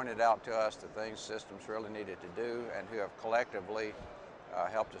 pointed out to us the things systems really needed to do, and who have collectively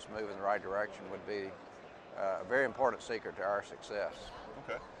helped us move in the right direction would be a very important secret to our success.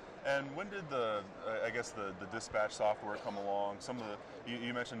 Okay. And when did the dispatch software come along? Some of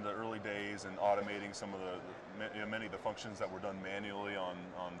you mentioned the early days and automating some of many of the functions that were done manually on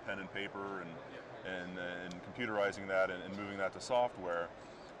pen and paper and computerizing that and moving that to software.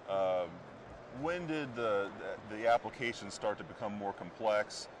 When did the applications start to become more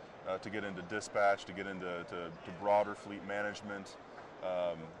complex to get into dispatch, to get into broader fleet management?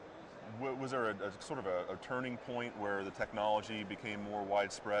 Was there a sort of a turning point where the technology became more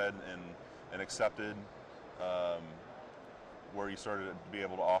widespread and accepted, where you started to be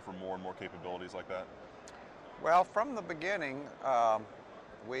able to offer more and more capabilities like that? Well, from the beginning,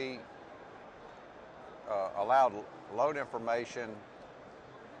 we allowed load information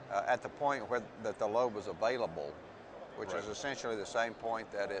at the point that the load was available, which is essentially the same point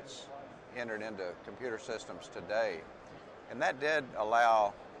that it's entered into computer systems today. And that did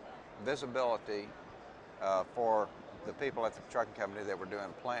allow visibility for the people at the trucking company that were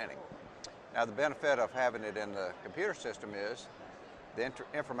doing planning. Now, the benefit of having it in the computer system is the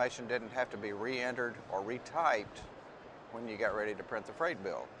information didn't have to be re-entered or retyped when you got ready to print the freight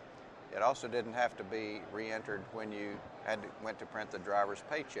bill. It also didn't have to be re-entered when you went to print the driver's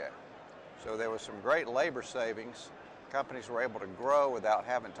paycheck. So there was some great labor savings. Companies were able to grow without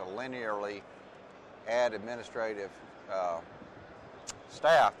having to linearly add administrative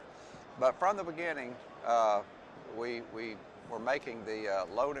staff. But from the beginning, we were making the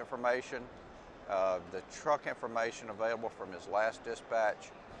load information, the truck information available from his last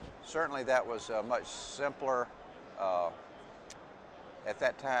dispatch. Certainly that was much simpler at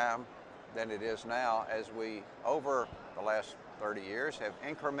that time than it is now, as we, over the last 30 years, have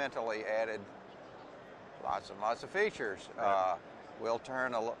incrementally added lots and lots of features. Right. We'll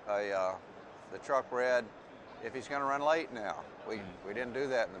turn the truck red if he's going to run late now. We didn't do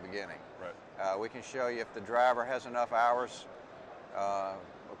that in the beginning. Right. We can show you if the driver has enough hours,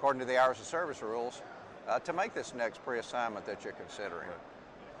 according to the hours of service rules, to make this next pre-assignment that you're considering.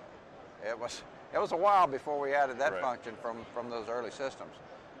 Right. It was a while before we added that Right. function from those early systems.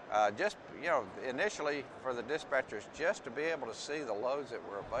 Just, initially for the dispatchers, just to be able to see the loads that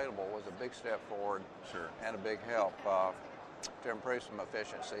were available was a big step forward. Sure. And a big help to improve some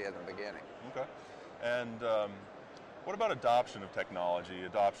efficiency in the beginning. Okay. And what about adoption of technology,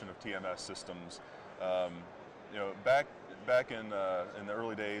 adoption of TMS systems? Back in the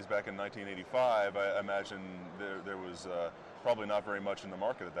early days, back in 1985, I imagine there was probably not very much in the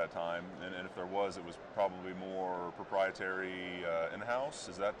market at that time, and if there was, it was probably more proprietary in-house.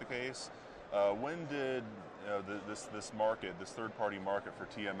 Is that the case? When did this market, this third-party market for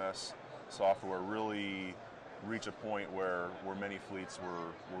TMS software, really reach a point where many fleets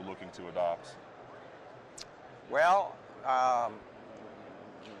were looking to adopt? Well,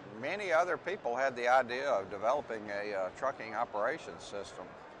 many other people had the idea of developing a trucking operations system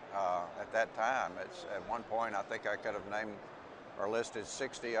at that time. At one point, I think I could have named or listed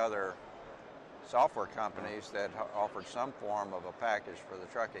 60 other software companies that offered some form of a package for the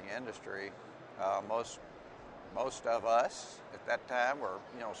trucking industry. Most of us at that time were,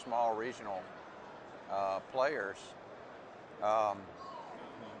 small regional players.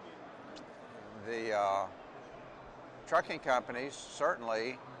 The trucking companies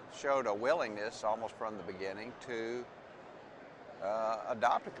certainly showed a willingness almost from the beginning to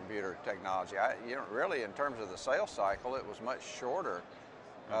adopt a computer technology. Really, in terms of the sales cycle, it was much shorter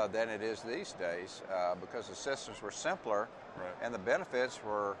than it is these days because the systems were simpler. Right. And the benefits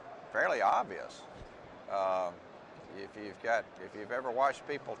were fairly obvious. If you've ever watched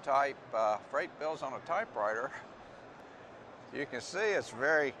people type freight bills on a typewriter, you can see it's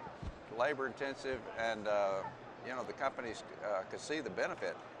very labor intensive, and the companies could see the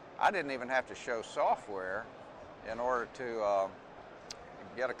benefit. I didn't even have to show software in order to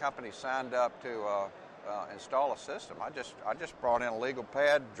get a company signed up to install a system. I just brought in a legal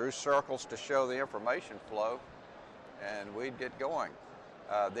pad, drew circles to show the information flow, and we'd get going.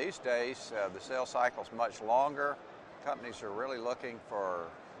 These days, the sales cycle's much longer. Companies are really looking for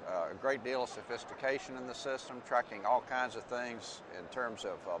a great deal of sophistication in the system, tracking all kinds of things in terms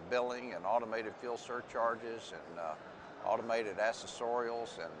of billing and automated fuel surcharges and automated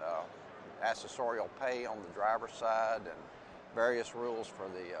accessorials and accessorial pay on the driver's side and various rules for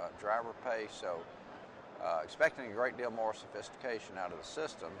the driver pay. So expecting a great deal more sophistication out of the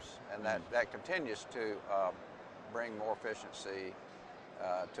systems, and that continues to bring more efficiency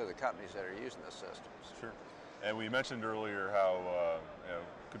to the companies that are using the systems. Sure. And we mentioned earlier how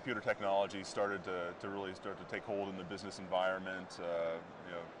computer technology started to really start to take hold in the business environment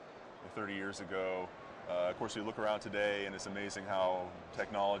 30 years ago. Of course, you look around today, and it's amazing how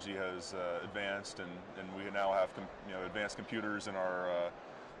technology has advanced, and we now have advanced computers in our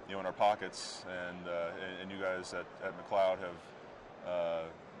in our pockets, and you guys at McLeod have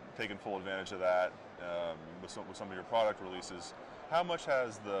taken full advantage of that with some of your product releases. How much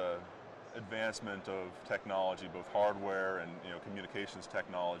has the advancement of technology, both hardware and communications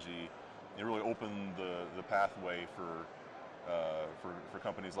technology, really opened the pathway for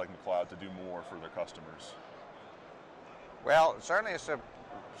companies like McLeod to do more for their customers? Well, certainly it's a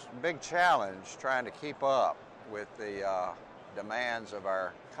big challenge trying to keep up with the demands of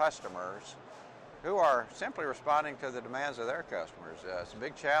our customers, who are simply responding to the demands of their customers. It's a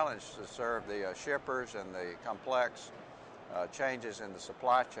big challenge to serve the shippers and the complex changes in the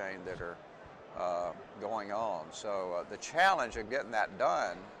supply chain that are going on. So the challenge of getting that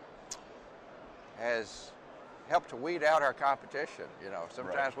done has helped to weed out our competition.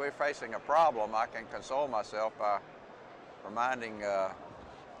 Sometimes we're facing a problem. I can console myself by reminding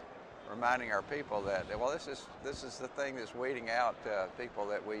our people that, well, this is the thing that's weeding out people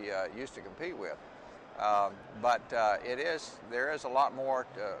that we used to compete with. But there is a lot more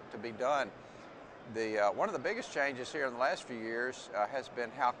to be done. one of the biggest changes here in the last few years has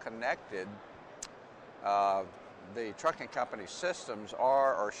been how connected the trucking company systems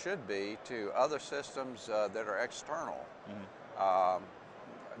are or should be to other systems that are external.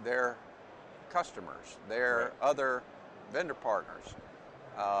 Their customers, their other vendor partners.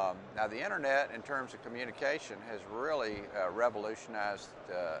 Now the internet in terms of communication has really revolutionized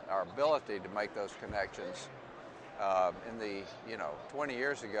our ability to make those connections. In the 20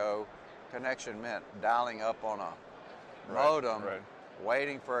 years ago, connection meant dialing up on a modem,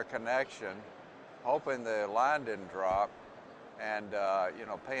 waiting for a connection, hoping the line didn't drop, and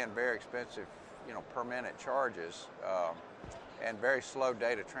paying very expensive per minute charges and very slow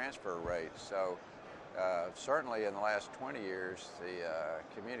data transfer rates. So certainly in the last 20 years, the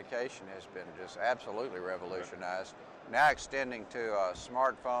communication has been just absolutely revolutionized. Now extending to a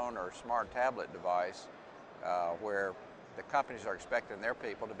smartphone or smart tablet device where the companies are expecting their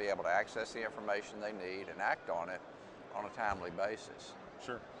people to be able to access the information they need and act on it on a timely basis.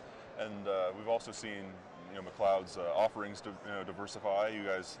 Sure. And we've also seen McLeod's offerings diversify. You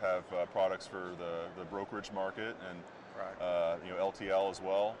guys have products for the brokerage market and LTL as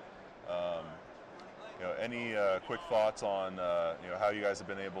well. Any quick thoughts on how you guys have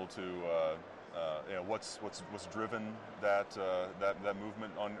been able to what's driven that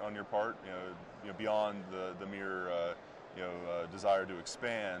movement on your part? Beyond the mere desire to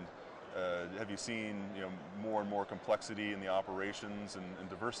expand. Have you seen more and more complexity in the operations and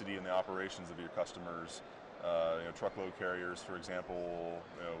diversity in the operations of your customers? Truckload carriers, for example,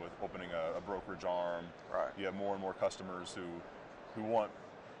 with opening a brokerage arm. You have more and more customers who want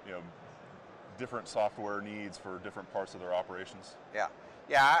different software needs for different parts of their operations.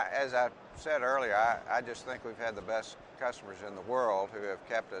 As I said earlier, I just think we've had the best customers in the world who have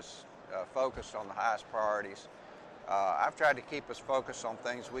kept us focused on the highest priorities. I've tried to keep us focused on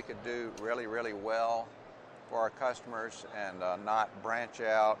things we could do really, really well for our customers and not branch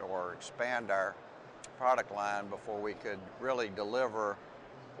out or expand our product line before we could really deliver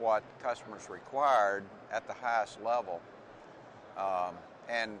what customers required at the highest level.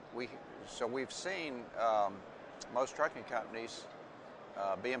 So we've seen most trucking companies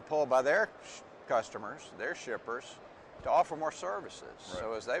being pulled by their customers, their shippers, to offer more services.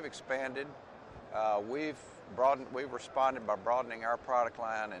 So as they've expanded, we've responded by broadening our product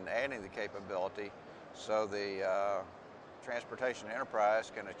line and adding the capability so the transportation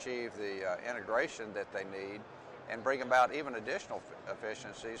enterprise can achieve the integration that they need and bring about even additional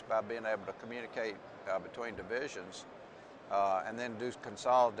efficiencies by being able to communicate between divisions and then do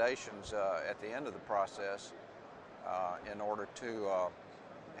consolidations at the end of the process in order to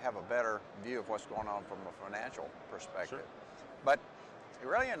have a better view of what's going on from a financial perspective. But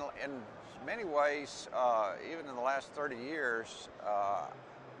really in many ways, even in the last 30 years,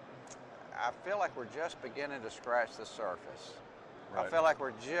 I feel like we're just beginning to scratch the surface. I feel like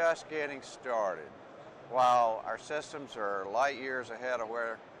we're just getting started. While our systems are light years ahead of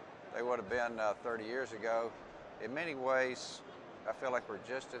where they would have been 30 years ago, in many ways, I feel like we're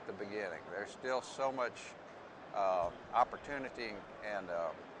just at the beginning. There's still so much opportunity and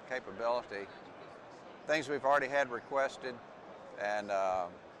capability, things we've already had requested, and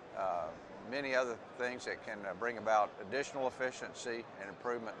many other things that can bring about additional efficiency and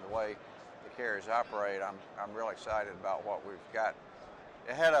improvement in the way the carriers operate. I'm real excited about what we've got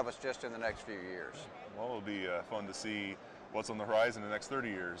ahead of us just in the next few years. Well, it'll be fun to see what's on the horizon in the next 30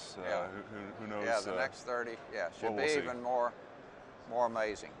 years. Who knows? Yeah, the next 30, should be even more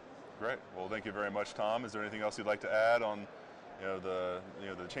amazing. Great. Well, thank you very much, Tom. Is there anything else you'd like to add on the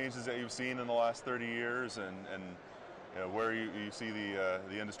changes that you've seen in the last 30 years and where you see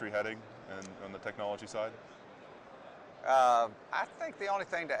the industry heading and on the technology side? I think the only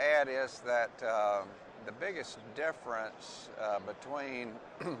thing to add is that the biggest difference between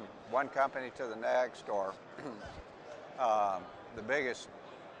one company to the next, or the biggest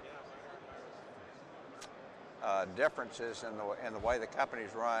differences in the way the companies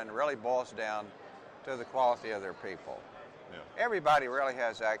run really boils down to the quality of their people. Everybody really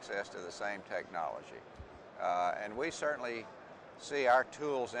has access to the same technology. And we certainly see our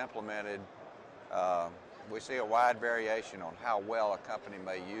tools implemented. We see a wide variation on how well a company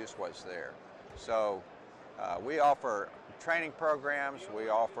may use what's there. So we offer training programs, we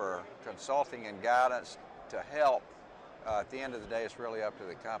offer consulting and guidance to help. At the end of the day, it's really up to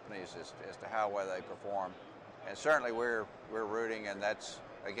the companies as to how well they perform. And certainly we're rooting, and that's,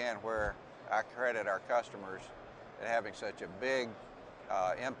 again, where I credit our customers in having such a big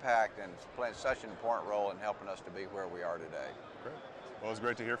impact and playing such an important role in helping us to be where we are today. Great. Well, it was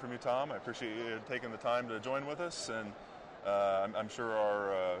great to hear from you, Tom. I appreciate you taking the time to join with us, and I'm sure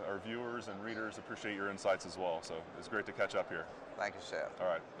our viewers and readers appreciate your insights as well. So it's great to catch up here. Thank you, Seth. All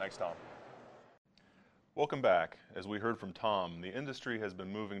right. Thanks, Tom. Welcome back. As we heard from Tom, the industry has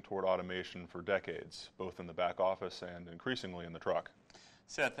been moving toward automation for decades, both in the back office and increasingly in the truck.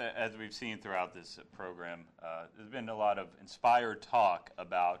 Seth, as we've seen throughout this program, there's been a lot of inspired talk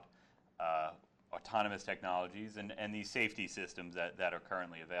about autonomous technologies and these safety systems that are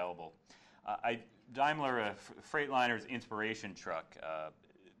currently available. Daimler Freightliner's Inspiration truck,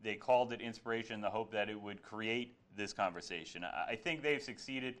 they called it Inspiration in the hope that it would create this conversation. I think they've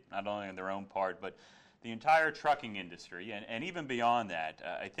succeeded, not only on their own part, but the entire trucking industry, and even beyond that.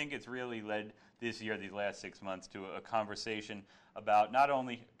 I think it's really led this year, these last 6 months, to a conversation about not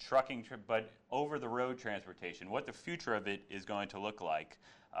only trucking, but over-the-road transportation, what the future of it is going to look like.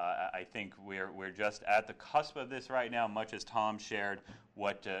 I think we're just at the cusp of this right now, much as Tom shared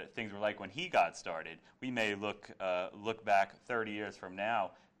what things were like when he got started. We may look back 30 years from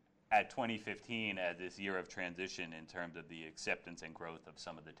now at 2015 as this year of transition in terms of the acceptance and growth of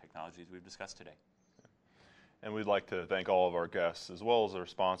some of the technologies we've discussed today. And we'd like to thank all of our guests, as well as our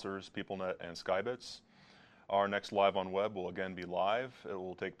sponsors, PeopleNet and Skybits. Our next Live on Web will again be live. It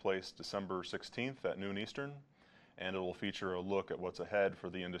will take place December 16th at noon Eastern, and it will feature a look at what's ahead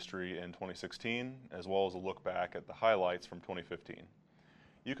for the industry in 2016, as well as a look back at the highlights from 2015.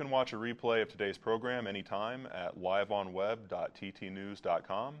 You can watch a replay of today's program anytime at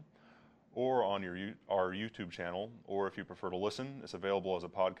liveonweb.ttnews.com or on our YouTube channel, or if you prefer to listen, it's available as a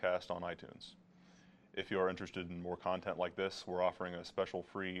podcast on iTunes. If you are interested in more content like this, we're offering a special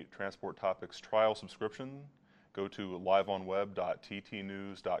free Transport Topics trial subscription. Go to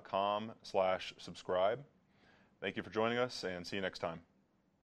liveonweb.ttnews.com/subscribe. Thank you for joining us, and see you next time.